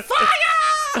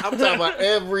 I'm talking about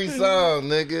every song,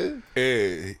 nigga.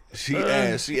 Yeah, she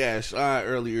asked Sean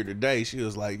earlier today. She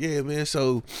was like, "Yeah, man.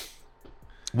 So,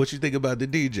 what you think about the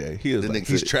DJ?" He was The like, nigga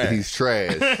 "He's said, trash. He's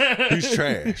trash, He's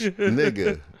trash."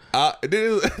 nigga.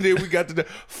 Then we got to the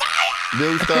fire.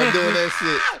 Then we started doing that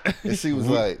shit, and she was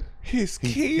like, His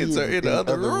kids are in the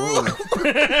other room.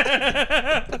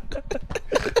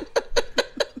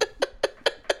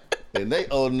 And they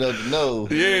old enough to know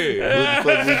Yeah.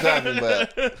 what the fuck we talking about.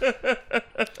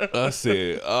 I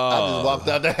said, I just walked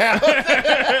out the house.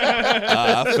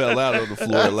 I fell out on the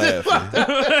floor laughing.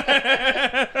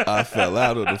 I fell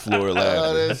out on the floor Oh,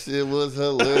 laughing. that shit was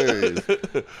hilarious.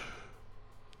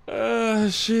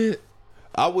 Shit.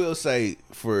 I will say,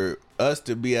 for us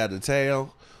to be out of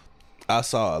town, I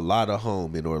saw a lot of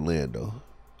home in Orlando.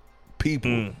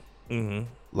 People.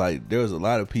 Like, there was a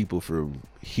lot of people from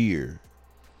here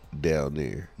down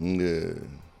there. Yeah.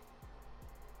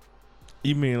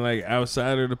 You mean like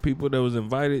outside of the people that was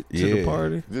invited to the Yeah.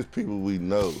 party? Just people we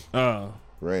know,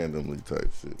 randomly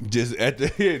type shit. Just at the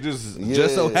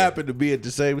just so happened to be at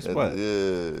the same spot.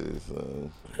 Yeah, so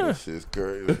that shit's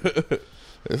crazy.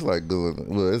 It's like doing,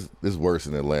 well, it's worse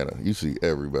in Atlanta. You see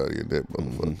everybody in that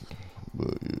motherfucker.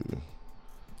 But yeah.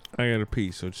 I got a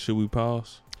piece, so should we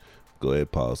pause? Go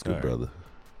ahead, pause, good All right. brother.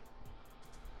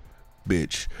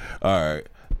 Bitch. All right.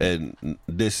 And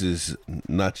this is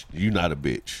not, you not a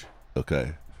bitch,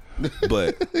 okay?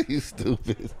 But You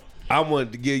stupid. I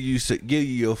wanted to give you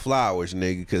your flowers,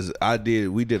 nigga, because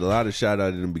we did a lot of shout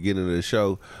out in the beginning of the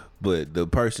show, but the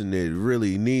person that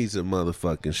really needs a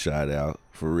motherfucking shout out,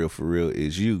 for real,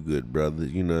 is you, good brother.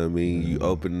 You know what I mean? You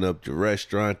opening up your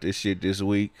restaurant this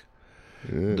week.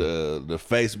 Yeah. The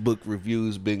Facebook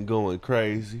reviews been going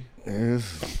crazy.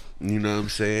 Yes. You know what I'm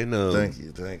saying? Thank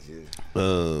you.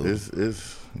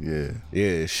 It's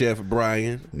Yeah, Chef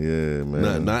Brian. yeah,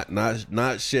 man.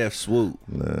 Not Chef Swoop.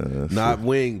 Nah, Not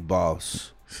Wing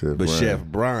Boss. Chef but Brian. Chef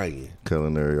Brian.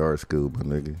 Culinary art school, my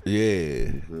nigga.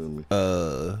 Yeah. Feel me?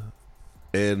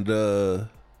 And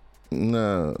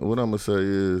Nah, what I'm gonna say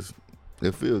is,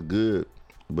 it feels good,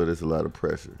 but it's a lot of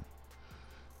pressure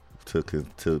for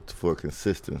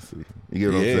consistency. You get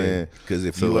what I'm saying? Because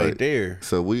if So, you like, ain't there,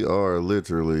 So we are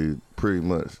literally pretty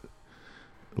much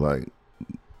like,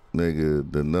 nigga,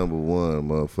 the number one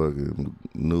motherfucking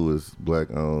newest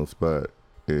black-owned spot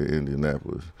in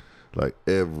Indianapolis. Like,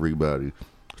 everybody,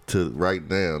 to right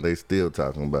now, they still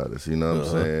talking about us. You know what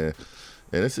I'm saying?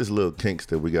 And it's just little kinks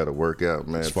that we got to work out,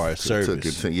 man. As far as to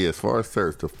service. continue. Yeah, as far as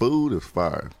service. The food is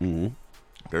fire. Mm-hmm.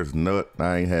 There's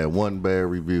I ain't had one bad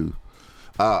review.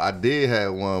 I did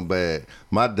have one bad.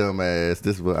 My dumb ass.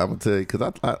 This is what I'm gonna tell you, because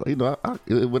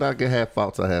when I have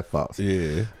faults, I have faults.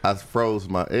 yeah. I froze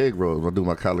my egg rolls. I do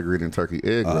my collard green and turkey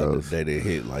egg rolls. They didn't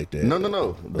hit like that.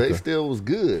 No. They still was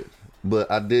good,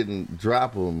 but I didn't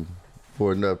drop them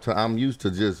for enough time. I'm used to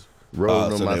just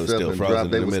rolling so them they was myself still and frozen drop.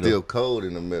 in They the was middle. still cold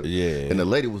in the middle. Yeah. And the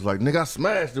lady was like, "Nigga, I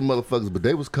smashed them motherfuckers, but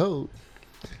they was cold."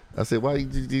 I said, "Why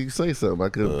did you say something? I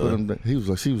could have put them down." She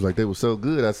was like, "They were so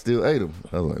good, I still ate them."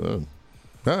 I was like, "Oh,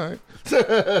 all right." So,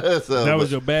 That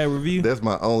was your bad review? That's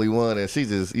my only one, and she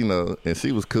just, and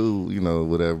she was cool,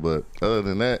 whatever. But other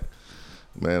than that,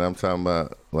 man, I'm talking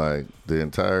about, like, the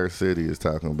entire city is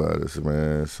talking about us,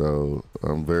 man. So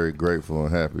I'm very grateful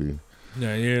and happy.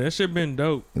 Yeah, that shit been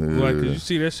dope. Yeah. Like, 'cause you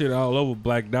see that shit all over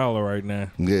Black Dollar right now.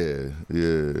 Yeah.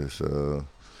 So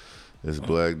it's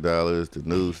Black Dollars, the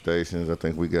news stations. I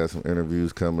think we got some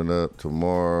interviews coming up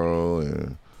tomorrow,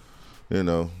 and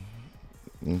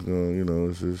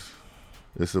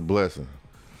it's a blessing.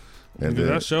 And Because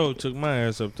then, I sure took my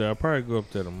ass up there. I'll probably go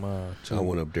up there tomorrow, too. I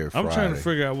went up there I'm Friday. trying to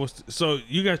figure out so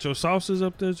you got your sauces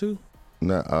up there, too?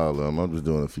 not all of them. I'm just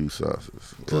doing a few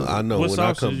sauces. I know What when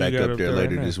I sauces come you back got up up there there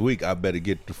later right now? this week, I better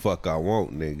get the fuck I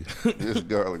want, nigga. This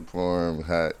garlic parm,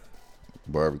 hot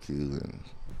barbecue, and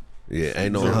Yeah,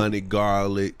 ain't no honey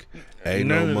garlic, ain't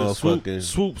None no of the motherfucking.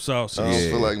 swoop sauces. I don't Yeah.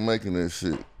 feel like making that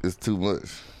shit. It's too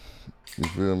much. You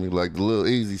feel me? Like, the little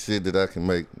easy shit that I can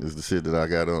make is the shit that I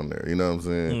got on there. You know what I'm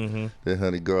saying? Mm-hmm. That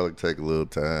honey garlic take a little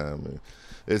time. And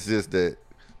it's just that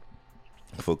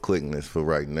for quickness for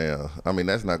right now. I mean,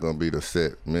 that's not gonna be the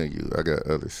set menu. I got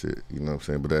other shit, you know what I'm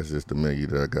saying? But that's just the menu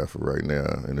that I got for right now,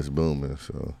 and it's booming.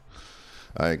 So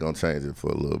I ain't gonna change it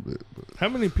for a little bit. But. How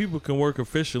many people can work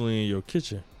efficiently in your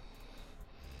kitchen?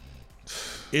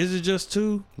 Is it just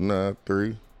 2? Nah,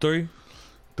 3. 3?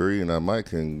 3, and I might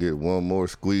can get one more,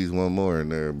 squeeze one more in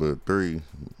there, but 3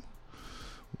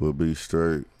 will be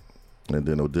straight. And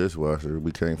then a dishwasher.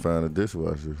 We can't find a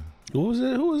dishwasher. Who was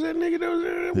that nigga that was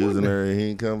there? He was in there and he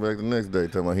didn't come back the next day,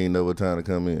 talking about he didn't know what time to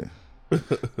come in.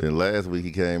 Then last week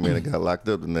he came in and got locked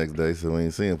up the next day, so we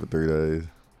ain't see him for 3 days.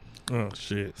 Oh,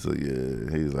 shit. So yeah,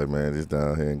 he was like, man, just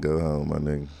down here and go home, my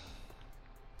nigga.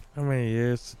 I mean,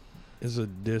 yeah, it's a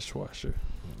dishwasher.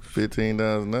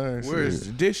 $15 an hour. Where's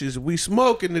the dishes? We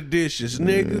smoking the dishes,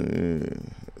 nigga. Yeah.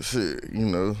 Shit, you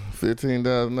know,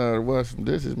 $15 an hour to wash some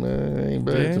dishes, man, ain't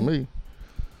bad to me.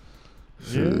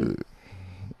 Shit. Yeah.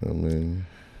 I mean,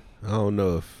 I don't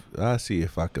know if I see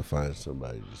if I could find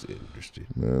somebody that's interested.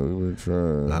 man, we've been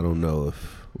trying. I don't know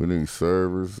if We need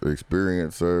servers,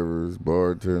 experienced servers,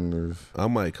 bartenders. I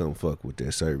might come fuck with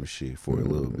that service shit for a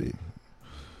little bit.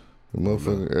 The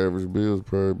motherfucking average bills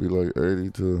probably be like 80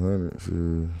 to 100. Shit.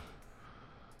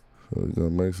 So you gonna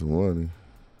make some money.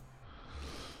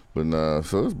 But nah,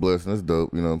 so it's blessing. It's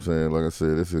dope. You know what I'm saying? Like I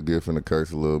said, it's a gift and a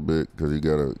curse a little bit because you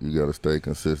gotta stay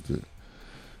consistent.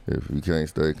 If you can't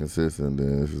stay consistent,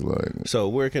 then it's just like. So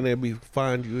where can they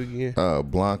find you again?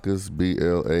 Blanca's,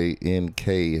 BLANKUS,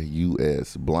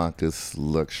 Blanca's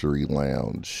Luxury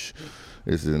Lounge.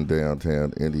 It's in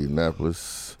downtown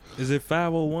Indianapolis. Is it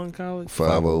 501 College?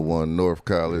 501 North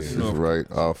College is right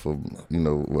off of,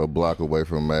 a block away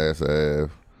from Mass Ave,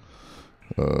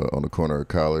 on the corner of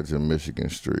College and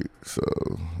Michigan Street. So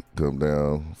come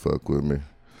down, fuck with me.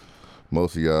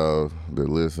 Most of y'all that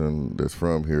listen that's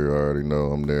from here already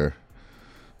know I'm there.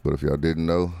 But if y'all didn't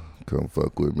know, come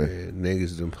fuck with me. Man,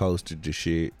 niggas done posted the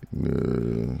shit.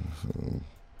 Yeah.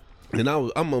 And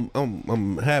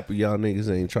I'm happy y'all niggas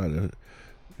ain't trying to.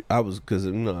 Cause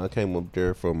I came up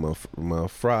there for my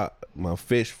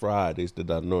fish Fridays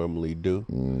that I normally do.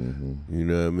 Mm-hmm. You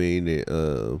know what I mean?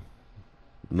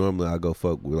 Normally I go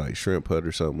fuck with like shrimp hut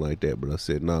or something like that, but I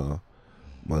said nah.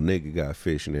 My nigga got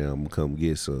fish now. I'm gonna come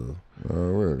get some. All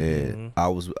right. And I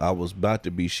was about to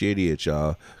be shitty at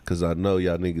y'all because I know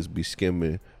y'all niggas be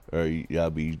skimming or y'all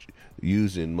be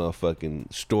using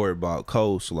motherfucking store-bought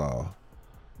coleslaw.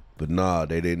 But nah,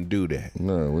 they didn't do that.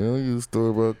 No, we don't use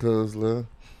store-bought coleslaw.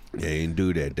 They didn't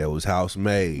do that. That was house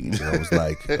made. And I was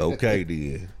like, okay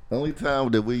then. Only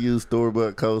time that we used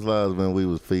store-bought coleslaw is when we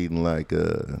was feeding like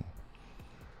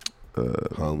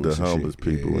Homeless the homeless shit,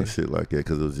 people yeah. and shit like that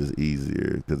because it was just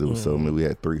easier because it was so many. We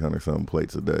had 300 something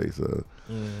plates a day. So,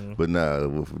 but nah,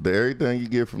 everything you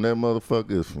get from that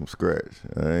motherfucker is from scratch.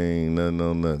 I ain't nothing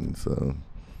on nothing. So,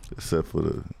 except for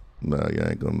the you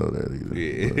ain't gonna know that either.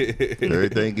 Yeah. But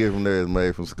everything you get from there is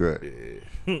made from scratch.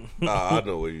 Yeah. I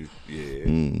know what you. Yeah.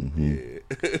 Mm-hmm.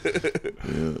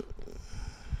 Yeah.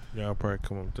 Y'all probably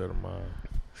come up there tomorrow.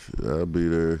 Shit, I'll be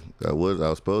there. I was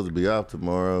supposed to be off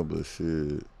tomorrow, but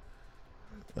shit.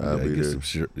 I'll be there.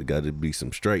 Got to be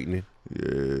some straightening.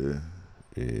 Yeah.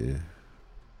 Yeah.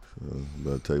 So,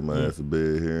 about to take my ass to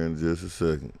bed here in just a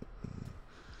second.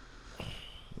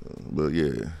 But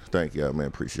yeah, thank y'all, man.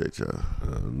 Appreciate y'all.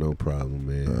 No problem,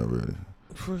 man. Already.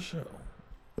 For sure.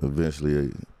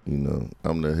 Eventually,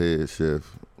 I'm the head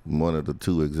chef, one of the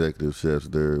 2 executive chefs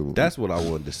there. That's what I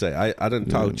wanted to say. I done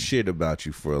talked shit about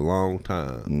you for a long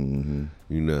time. Mm-hmm.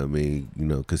 You know what I mean?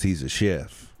 Because he's a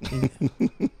chef.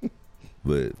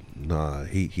 But nah,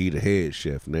 he the head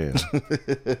chef now.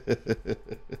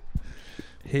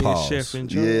 Head Pause. chef in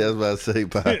charge. Yeah, I was about to say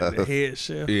pause. The head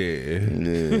chef. Yeah,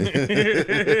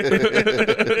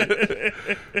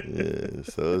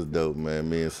 so it's dope, man.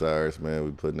 Me and Cyrus, man,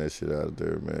 we putting that shit out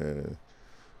there, man.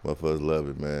 Motherfuckers love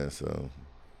it, man. So,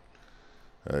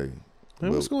 hey.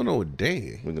 Man, what's going on with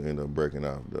Dan? We're going to end up breaking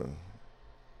off, though.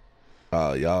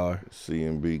 Oh, y'all.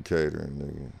 C&B Catering,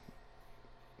 nigga.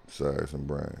 Cyrus and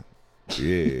Brian.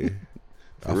 Yeah.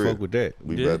 I real. fuck with that.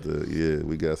 We about to,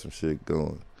 we got some shit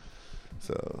going.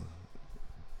 So,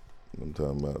 I'm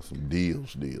talking about some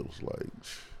deals, like,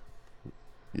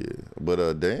 yeah.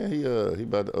 But Dan, he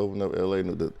about to open up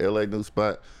the LA new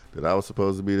spot that I was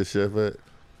supposed to be the chef at.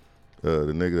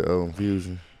 The nigga that owned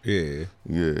Fusion. Yeah.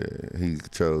 Yeah, he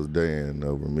chose Dan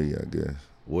over me, I guess.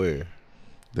 Where?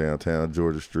 Downtown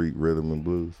Georgia Street, Rhythm and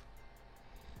Blues.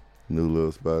 New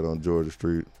little spot on Georgia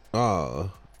Street.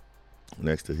 Oh.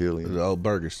 Next to Hillian. The old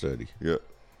burger study. Yep.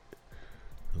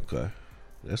 Okay.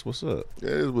 That's what's up.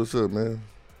 Yeah, that's what's up, man.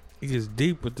 He gets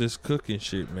deep with this cooking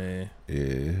shit, man.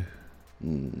 Yeah.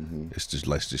 It's just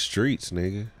like the streets,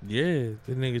 nigga. Yeah,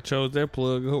 the nigga chose that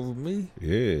plug over me.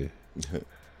 Yeah.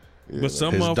 But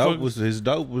some His motherfuckers,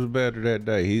 dope was better that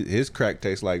day. His crack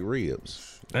tastes like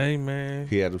ribs. hey man,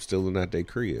 He had them stealing out their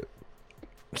crib.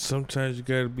 sometimes you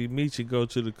gotta be meat. You go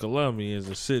to the Colombians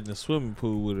and sit in the swimming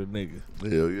pool with a nigga.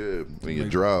 Hell yeah. In your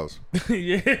drawers.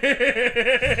 Yeah,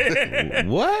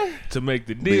 What? to make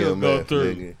the deal go BMF,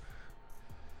 through. nigga.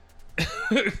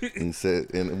 He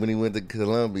said, and when he went to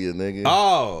Colombia, nigga.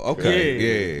 Oh,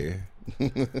 okay. Yeah.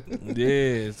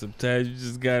 Yeah, sometimes you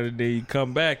just gotta then you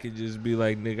come back and just be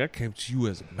like, nigga, I came to you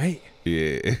as a man.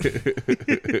 Yeah.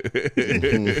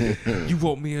 You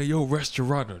want me in your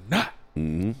restaurant or not?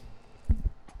 Mm-hmm.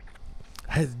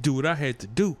 I had to do what I had to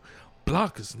do.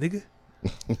 Blockers, nigga.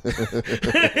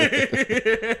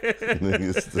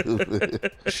 Nigga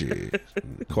stupid. Shit.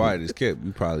 Quiet as kept,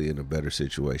 you probably in a better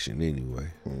situation anyway.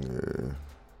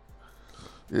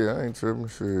 Yeah, I ain't tripping.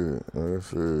 Shit.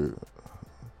 Shit.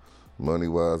 Money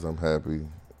wise, I'm happy.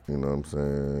 You know what I'm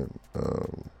saying?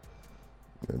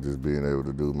 And just being able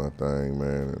to do my thing,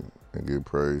 man, and get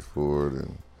praised for it,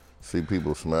 and see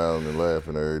people smiling and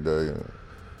laughing every day, and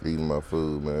eating my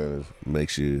food, man.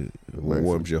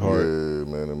 Warms your heart. Yeah,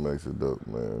 man, it makes it dope,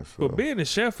 man. So. But being a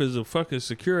chef is a fucking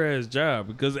secure ass job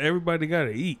because everybody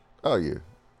gotta eat. Oh yeah.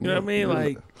 You know what I mean?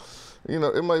 Like, you know,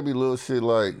 it might be little shit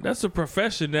like that's a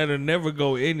profession that'll never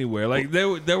go anywhere. Like there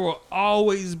will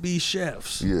always be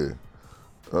chefs. yeah,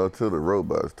 until the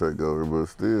robots take over. But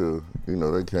still, you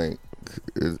know, they can't.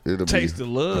 It'll Taste be the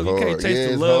love. You hard. can't taste Yeah,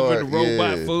 the it's love hard. in the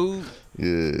robot Yeah. food.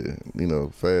 Yeah, you know,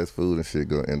 fast food and shit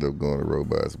gonna end up going to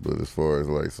robots. But as far as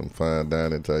like some fine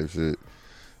dining type shit,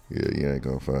 yeah, you ain't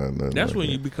gonna find nothing. That's like when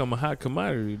that. you become a hot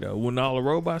commodity, though. When all the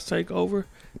robots take over,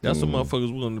 that's when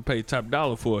motherfuckers willing to pay top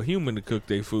dollar for a human to cook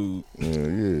their food.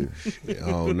 Yeah. I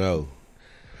don't know.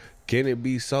 Can it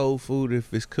be soul food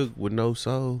if it's cooked with no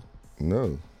soul?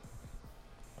 No.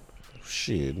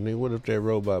 Shit, nigga, what if that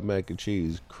robot mac and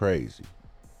cheese is crazy?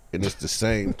 And it's the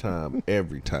same time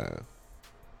every time.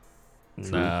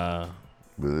 Nah.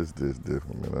 But it's just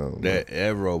different, man. I don't know.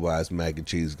 That robot's mac and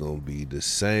cheese gonna be the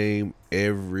same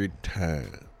every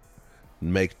time.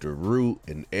 Make the root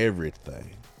and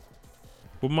everything.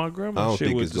 But my I grandma don't shit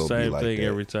think was it's the gonna be same like thing that.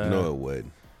 every time. No, it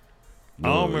wasn't. I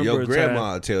don't remember Your a grandma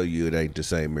time- will tell you it ain't the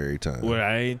same every time. Well,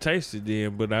 I ain't tasted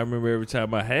then, but I remember every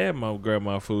time I had my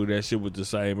grandma food, that shit was the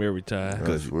same every time.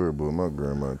 I swear, boy, my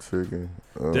grandma chicken.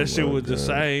 Oh That shit my was the God.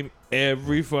 same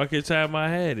every fucking time I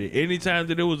had it. Anytime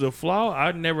that it was a flaw,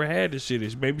 I never had the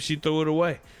shit. Maybe she threw it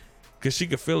away. Cause she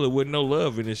could feel it with no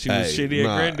love in it. She was shitty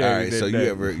at granddaddy. All right, that so day.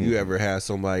 you ever had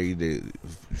somebody that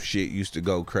shit used to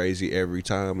go crazy every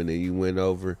time, and then you went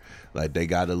over, like they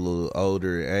got a little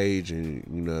older in age, and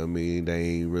you know what I mean, they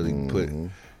ain't really put.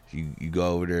 You go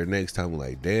over there next time,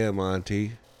 like damn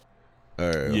auntie,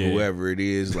 or Yeah. whoever it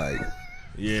is, like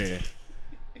Yeah.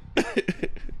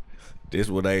 this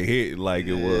one ain't hit like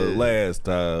it was last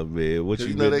time, man. What 'Cause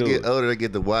you you know been they doing? get older, they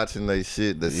get to watching they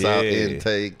shit, the salt Yeah.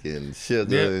 intake and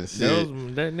sugar and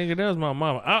shit. That was my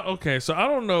mama. Okay, so I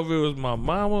don't know if it was my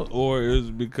mama or it was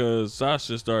because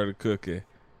Sasha started cooking.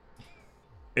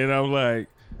 And I'm like,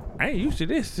 I ain't used to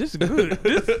this. This is good.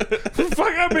 This fuck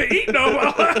I've been eating all my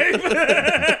life.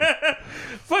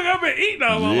 Fuck I've been eating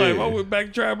all my life. I went back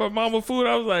and tried my mama food.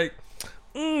 I was like,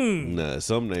 Nah,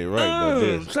 something ain't right about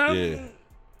this. Yeah.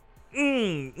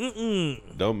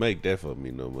 Don't make that for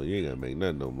me no more. You ain't gotta make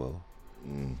nothing no more.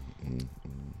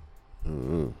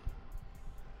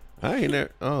 I ain't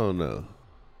never. I don't know.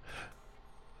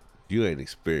 You ain't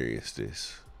experienced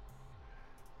this.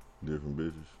 Different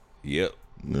bitches. Yep.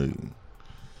 Nigga.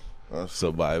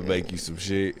 Somebody make you some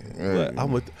shit. Like,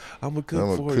 I'm a cook I'm for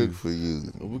gonna you. cook for you.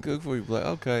 I'm gonna cook for you. Like,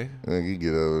 okay. Nigga, you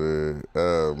get over there.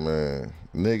 Oh man,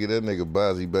 nigga, that nigga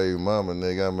Bozzy baby mama,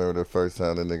 nigga. I remember the first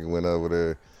time that nigga went over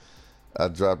there. I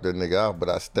dropped that nigga off, but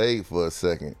I stayed for a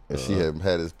second, and she had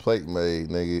his plate made,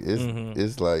 nigga.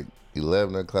 It's like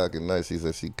 11 o'clock at night. She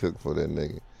said she cooked for that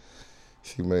nigga.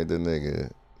 She made that nigga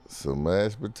some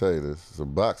mashed potatoes,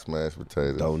 some box mashed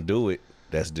potatoes. Don't do it.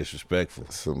 That's disrespectful.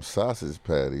 Some sausage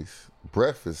patties,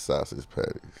 breakfast sausage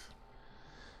patties.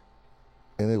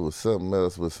 And it was something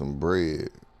else with some bread.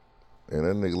 And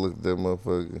that nigga looked at that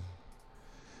motherfucker.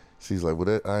 She's like,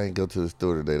 well, I ain't go to the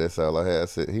store today. That's all I had. I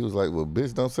said, he was like, well,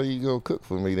 bitch, don't say you gonna cook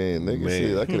for me then, nigga. Man.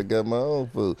 Shit, I could have got my own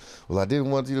food. Well, I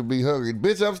didn't want you to be hungry.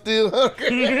 Bitch, I'm still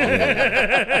hungry.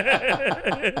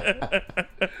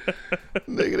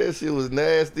 Nigga, that shit was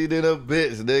nasty than a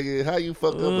bitch, nigga. How you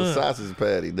fuck up a sausage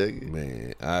patty, nigga?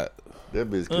 Man, That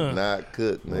bitch could not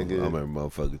cook, I nigga. remember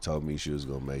motherfucker told me she was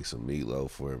gonna make some meatloaf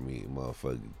for me.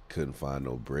 Motherfucker couldn't find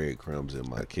no breadcrumbs in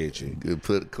my kitchen. Could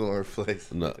put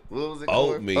cornflakes. No. What was it?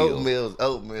 Oatmeal.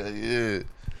 Oatmeal, yeah.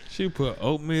 She put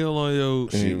oatmeal on your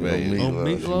She made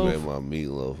meatloaf. She made my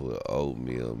meatloaf with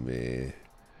oatmeal, man.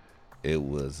 It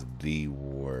was the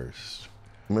worst.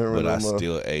 Remember But I them,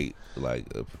 still ate like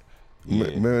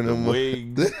remember them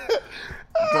wings.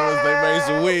 They made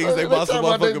some wings. They bought some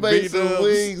motherfucking made beat some ups.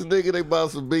 wings, nigga. They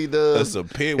bought some B-dubs. That's some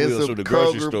pinwheels from the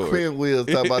grocery Kroger store. pinwheels.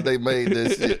 Talking about they made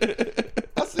that shit.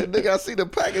 I said, nigga, I see the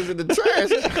package in the trash.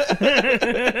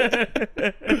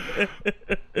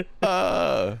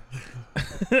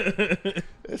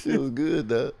 That shit was good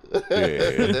though. Yeah.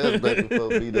 That was back before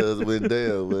B-dubs went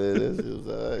down, man. That shit was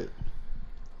alright.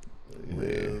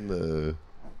 Man.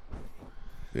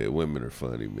 Yeah, women are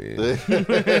funny, man. Hey,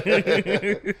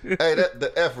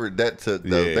 the effort that took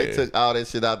though. Yeah. They took all that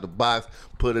shit out the box,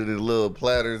 put it in little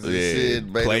platters and shit,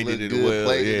 made Plated it it look good, well,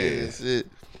 plated it yeah. and shit.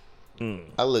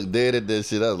 I looked dead at that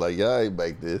shit. I was like, y'all ain't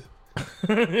make this. She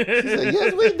said,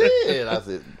 yes, we did. I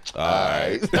said, all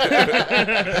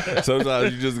right.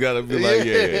 Sometimes you just gotta be like,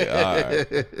 yeah, all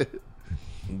right.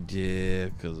 Yeah,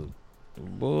 because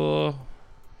boy.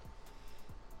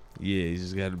 Yeah, you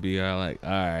just got to be all like, all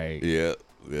right. Yeah,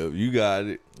 you got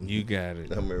it. You got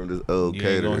it. I remember this old You ain't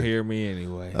caterer. gonna hear me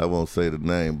anyway. I won't say the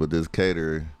name, but this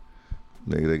caterer,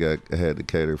 nigga, they had to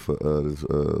cater for this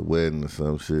wedding or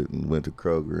some shit, and went to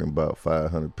Kroger and bought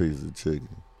 500 pieces of chicken.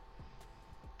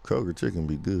 Kroger chicken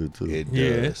be good too. It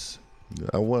Yeah. does.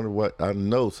 I wonder what. I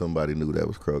know somebody knew that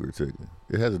was Kroger chicken.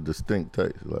 It has a distinct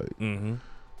taste. Like,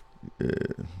 yeah,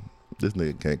 this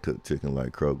nigga can't cook chicken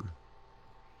like Kroger.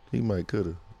 He might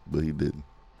coulda, but he didn't.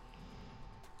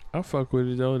 I fuck with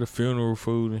it though, the funeral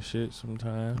food and shit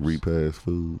sometimes. Repast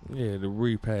food, Yeah, the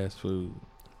repast food.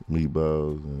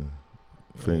 meatballs and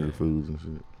finger foods and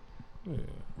shit. Yeah.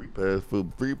 Repast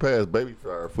food, repast baby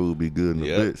shower food be good in the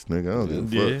Yep. bitch, nigga. I don't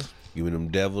give a Yeah. fuck. Give me them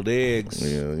deviled eggs.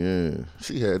 Yeah.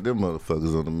 She had them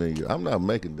motherfuckers on the menu. I'm not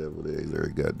making deviled eggs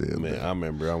every goddamn Man, day. I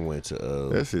remember I went to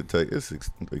That shit it's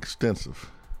extensive.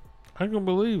 I can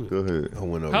believe it. Go ahead. I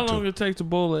went over How long to it take to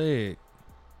boil an egg?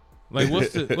 Like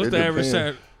what's the It average depends.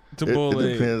 time to boil It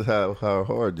an egg? depends how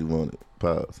hard you want it.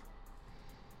 Pause.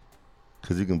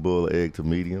 Because you can boil an egg to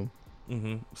medium.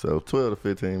 Mm-hmm. So 12 to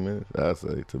 15 minutes, I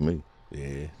say, to me.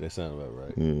 Yeah, that sounds about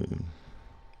right. Yeah.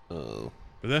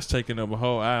 But that's taking up a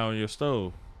whole eye on your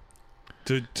stove.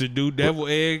 To do devil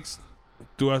eggs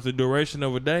throughout the duration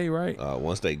of a day, right?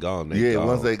 Once they gone, they gone.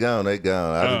 Once they gone, they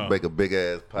gone. I Oh. just make a big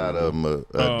ass pot of them a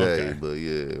Oh, day. okay. But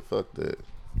yeah, fuck that.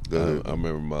 Go ahead. I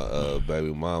remember my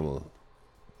baby mama.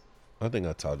 I think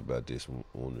I talked about this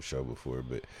on the show before,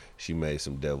 but she made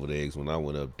some deviled eggs when I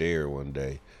went up there one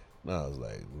day. And I was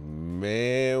like,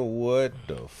 man, what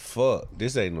the fuck?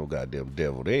 This ain't no goddamn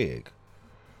deviled egg.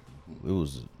 It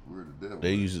was. We're the devil.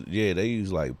 They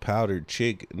use like powdered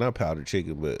chicken, not powdered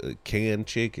chicken, but canned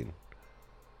chicken.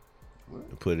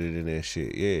 And put it in that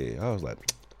shit. Yeah, I was like,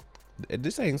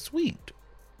 this ain't sweet.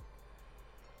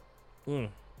 Mm.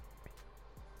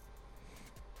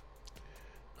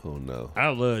 Oh no, I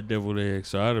love deviled eggs,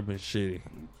 so I'd have been shitty.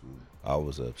 I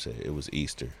was upset. It was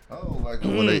Easter. I don't like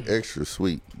them when they extra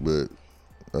sweet, but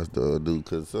that's the other dude.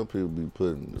 Because some people be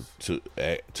putting Too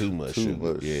much too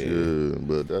sugar. much Yeah, sugar,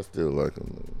 but I still like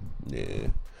them. yeah.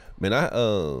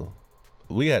 Man,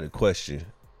 we had a question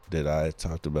that I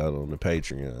talked about on the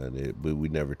Patreon, but we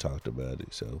never talked about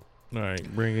it. So All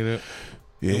right, bring it up.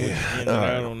 yeah, End it all out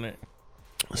right. on that.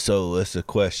 So it's a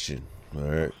question. All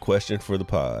right, question for the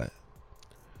pod.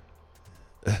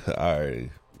 All right,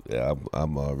 yeah,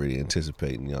 I'm already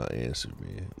anticipating y'all answer,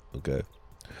 man. Okay.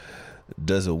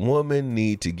 Does a woman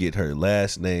need to get her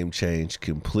last name changed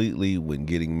completely when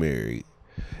getting married?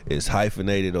 Is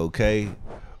hyphenated okay,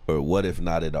 or what if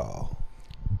not at all?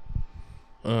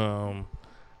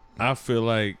 I feel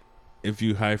like if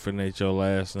you hyphenate your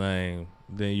last name,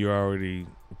 then you're already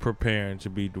preparing to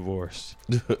be divorced.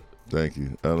 Thank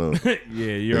you. I don't. Yeah,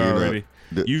 you're You know, already.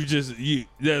 the-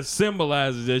 That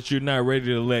symbolizes that you're not ready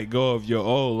to let go of your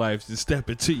old life to step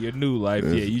into your new life.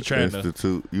 Yeah, you trying to.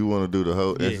 institute. You want to do the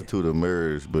whole Yeah. institute of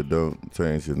marriage, but don't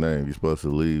change your name. You're supposed to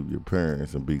leave your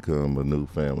parents and become a new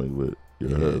family with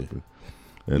your husband,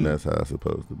 and that's how it's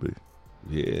supposed to be.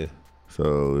 Yeah.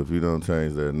 So if you don't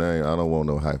change that name, I don't want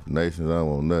no hyphenations. I don't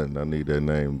want nothing. I need that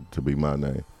name to be my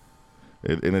name.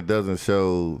 And it doesn't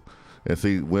show. And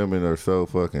see, women are so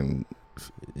fucking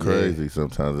crazy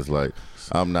sometimes. It's like,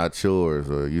 I'm not yours,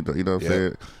 or you know what I'm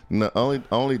saying? No,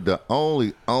 the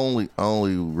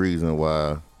only reason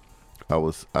why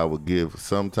I would give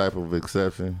some type of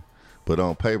exception, but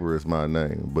on paper it's my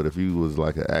name. But if you was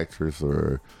like an actress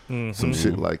or some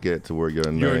shit like that, to where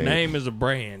your name is a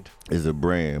brand. Is a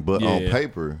brand, but on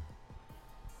paper,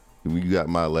 you got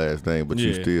my last name, but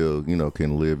you still,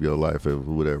 can live your life as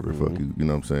whatever the fuck you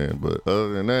know what I'm saying. But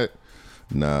other than that,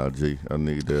 nah, G, I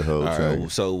need that whole change.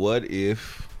 Right, so what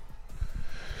if,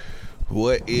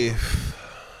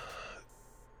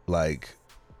 like,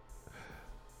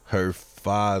 her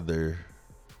father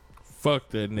fuck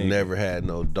that nigga never had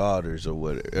no daughters or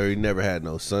whatever, or he never had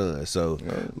no sons, so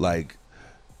like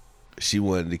she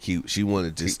wanted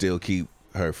to still keep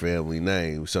her family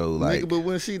name, so like, nigga, but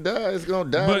when she dies, it's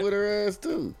gonna die with her ass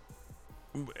too.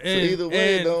 So either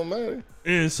way, it don't matter.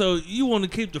 And so you want to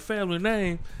keep the family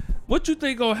name. What you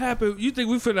think gonna happen? You think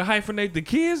we finna hyphenate the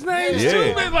kids' names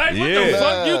too? Like, what the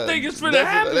fuck you think is finna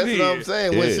happen? That's what I'm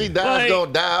saying. When she dies,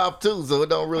 gonna die off too, so it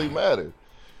don't really matter.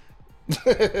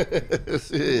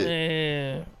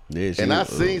 Shit. Yeah, and I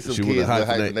seen some kids with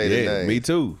hyphenated names. Me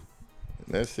too.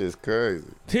 That shit's crazy.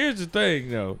 Here's the thing,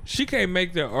 though. She can't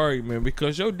make that argument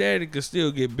because your daddy could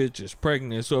still get bitches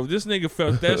pregnant. So if this nigga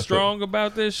felt that strong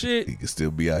about that shit, he could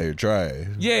still be out here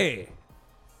trying. Yeah.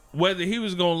 Whether he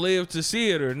was gonna live to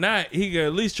see it or not, he could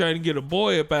at least try to get a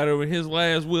boy up out of her. And his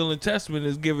last will and testament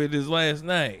is give it his last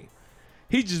name.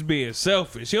 He just being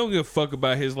selfish. He don't give a fuck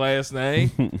about his last name.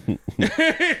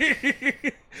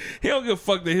 He don't give a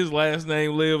fuck that his last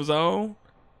name lives on.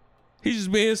 He's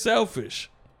just being selfish.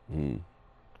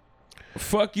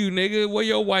 Fuck you, nigga. Where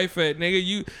your wife at, nigga?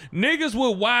 You niggas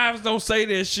with wives don't say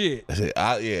that shit.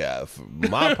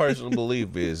 My personal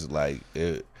belief is like,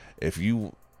 if we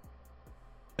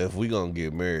gonna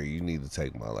get married, you need to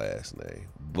take my last name.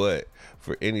 But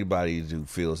for anybody who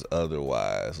feels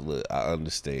otherwise, look, I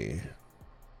understand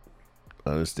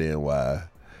why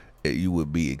you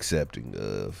would be accepting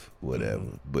of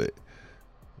whatever. But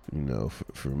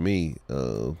for me,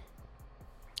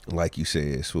 like you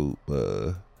said, Swoop,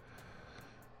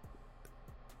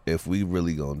 if we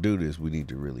really gonna do this, we need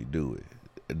to really do it.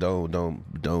 Don't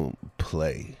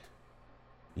play.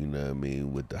 You know what I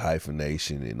mean, with the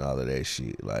hyphenation and all of that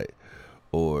shit, like,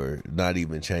 or not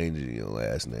even changing your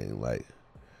last name. Like,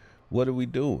 what are we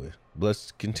doing?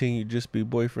 Let's continue just be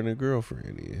boyfriend and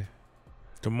girlfriend. Yeah.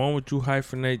 The moment you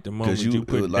hyphenate, the moment you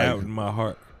put doubt in my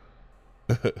heart.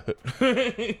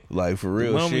 Like, for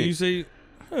real, the moment shit. You say,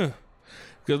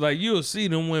 because like you'll see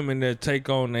them women that take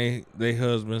on they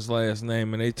husband's last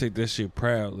name and they take that shit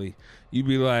proudly. You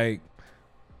be like,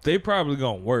 they probably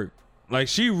gonna work. Like,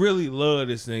 she really love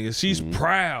this nigga. She's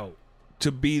proud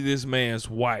to be this man's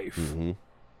wife.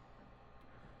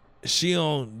 She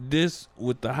on this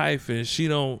with the hyphen. She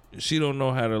don't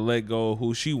know how to let go of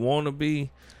who she want to be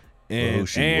and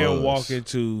walk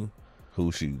into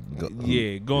who she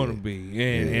gonna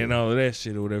be and all of that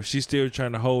shit or whatever. She's still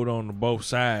trying to hold on to both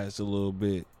sides a little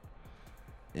bit.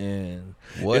 And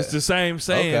it's the same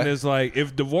saying. Okay. It's like,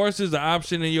 if divorce is an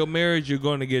option in your marriage, you're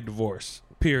going to get divorced.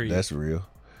 Period. That's real.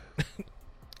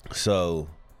 So,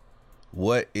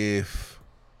 what if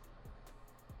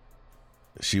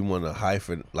she want to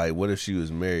hyphen? Like, what if she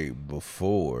was married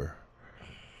before?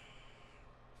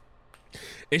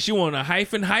 And she want a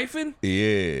hyphen?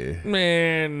 Yeah,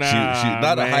 man. Nah, she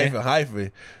not man. A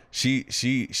hyphen.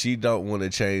 She don't want to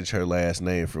change her last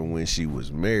name from when she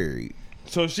was married.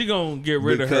 So she gonna get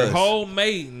rid of her whole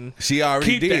maiden. She already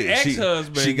keep did. The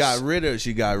ex-husband. She got rid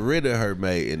of her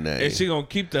maiden name, and she gonna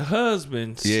keep the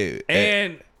husbands. Yeah,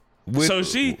 and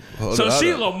she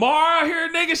Lamar out here,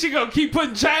 nigga. She gonna keep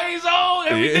putting chains on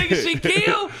every nigga she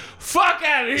kill. Fuck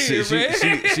out of here, man.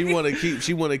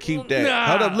 She wanna keep that.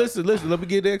 Nah. Hold up, listen. Let me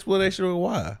get the explanation on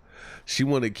why. She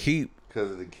wanna keep.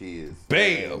 Because of the kids.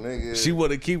 Bam! Nigga. She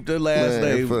want to keep the last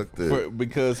name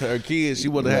because her kids. She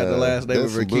want to have the last name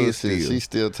of her kids still. She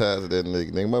still ties to that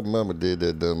nigga. My mama did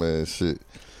that dumb ass shit,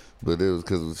 but it was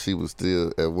because she was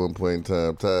still at one point in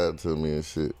time tied to me and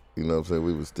shit. You know what I'm saying?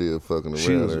 We was still fucking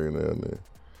around every now and then.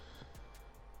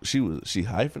 She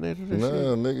hyphenated her shit?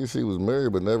 Nigga, she was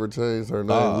married but never changed her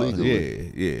name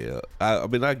legally. Yeah. I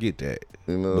mean, I get that.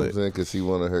 You know what I'm saying? Because she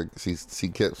wanted her. She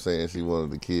kept saying she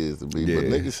wanted the kids to be. But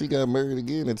nigga, she got married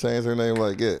again and changed her name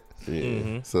like that.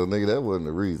 Yeah. So nigga, that wasn't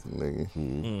the reason,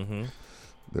 nigga.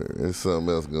 There's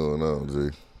something else going on, G.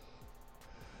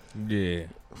 Yeah.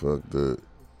 Fuck that.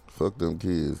 Fuck them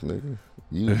kids, nigga.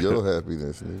 Your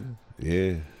happiness, nigga.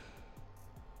 Yeah.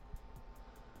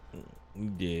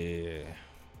 Yeah.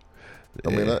 I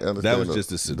mean, I understand that was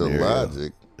just a scenario. The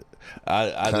logic.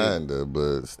 I kinda,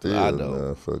 but still, I don't.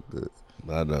 Nah, fuck that.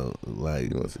 I don't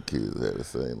like. You want the kids to have the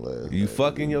same last name. You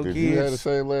fucking your kids? Did you have the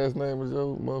same last name as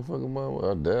your motherfucking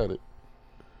mama? I doubt it.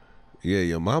 Yeah,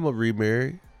 your mama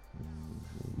remarried.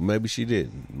 Maybe she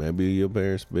didn't. Maybe your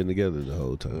parents been together the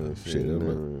whole time. Shit, I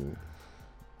don't know.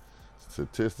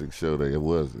 Statistics show that it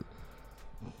wasn't.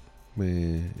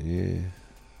 Man, yeah.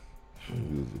 He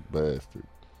was a bastard.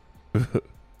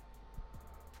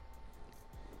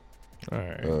 All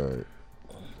right. All right.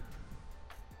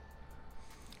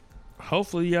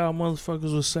 Hopefully y'all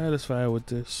motherfuckers was satisfied with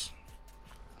this.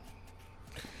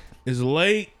 It's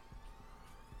late.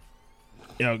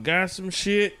 Y'all got some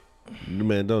shit.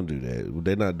 Man, don't do that.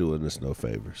 They're not doing us no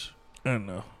favors. I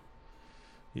know.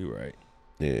 You right.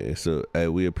 Yeah, so hey,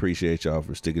 we appreciate y'all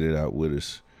for sticking it out with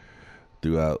us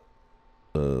throughout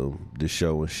the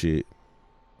show and shit.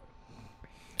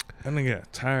 I done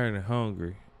got tired and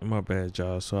hungry. My bad,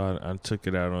 y'all. So I took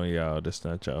it out on y'all. That's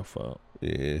not y'all fault.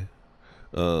 Yeah.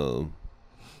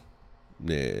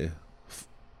 Yeah.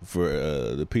 For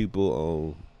the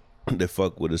people that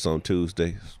fuck with us on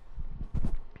Tuesdays.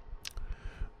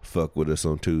 Fuck with us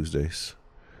on Tuesdays.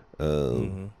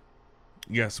 You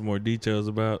got some more details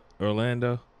about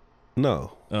Orlando?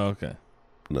 No. Oh, okay.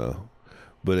 No.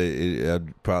 But I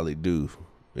probably do.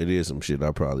 It is some shit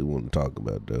I probably want to talk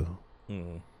about though.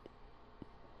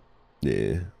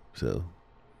 Yeah. So.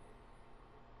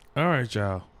 All right,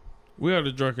 y'all. We are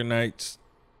the Drunken Knights.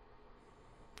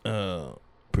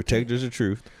 Protectors of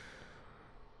truth.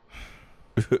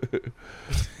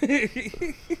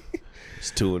 It's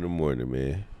 2 a.m,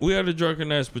 man. We are the Drunken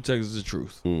Knights, protectors of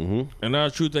truth. Mm-hmm. And our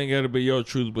truth ain't gotta be your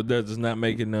truth, but that does not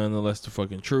make it nonetheless the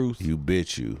fucking truth. You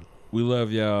bitch you. We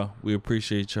love y'all. We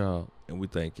appreciate y'all. And we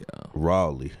thank y'all.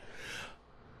 Raleigh.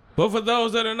 But for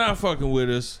those that are not fucking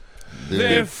with us,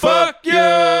 Then fuck you!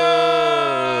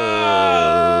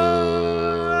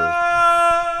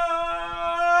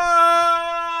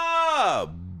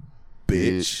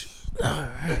 Bitch.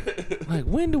 Like,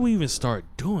 when do we even start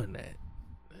doing that?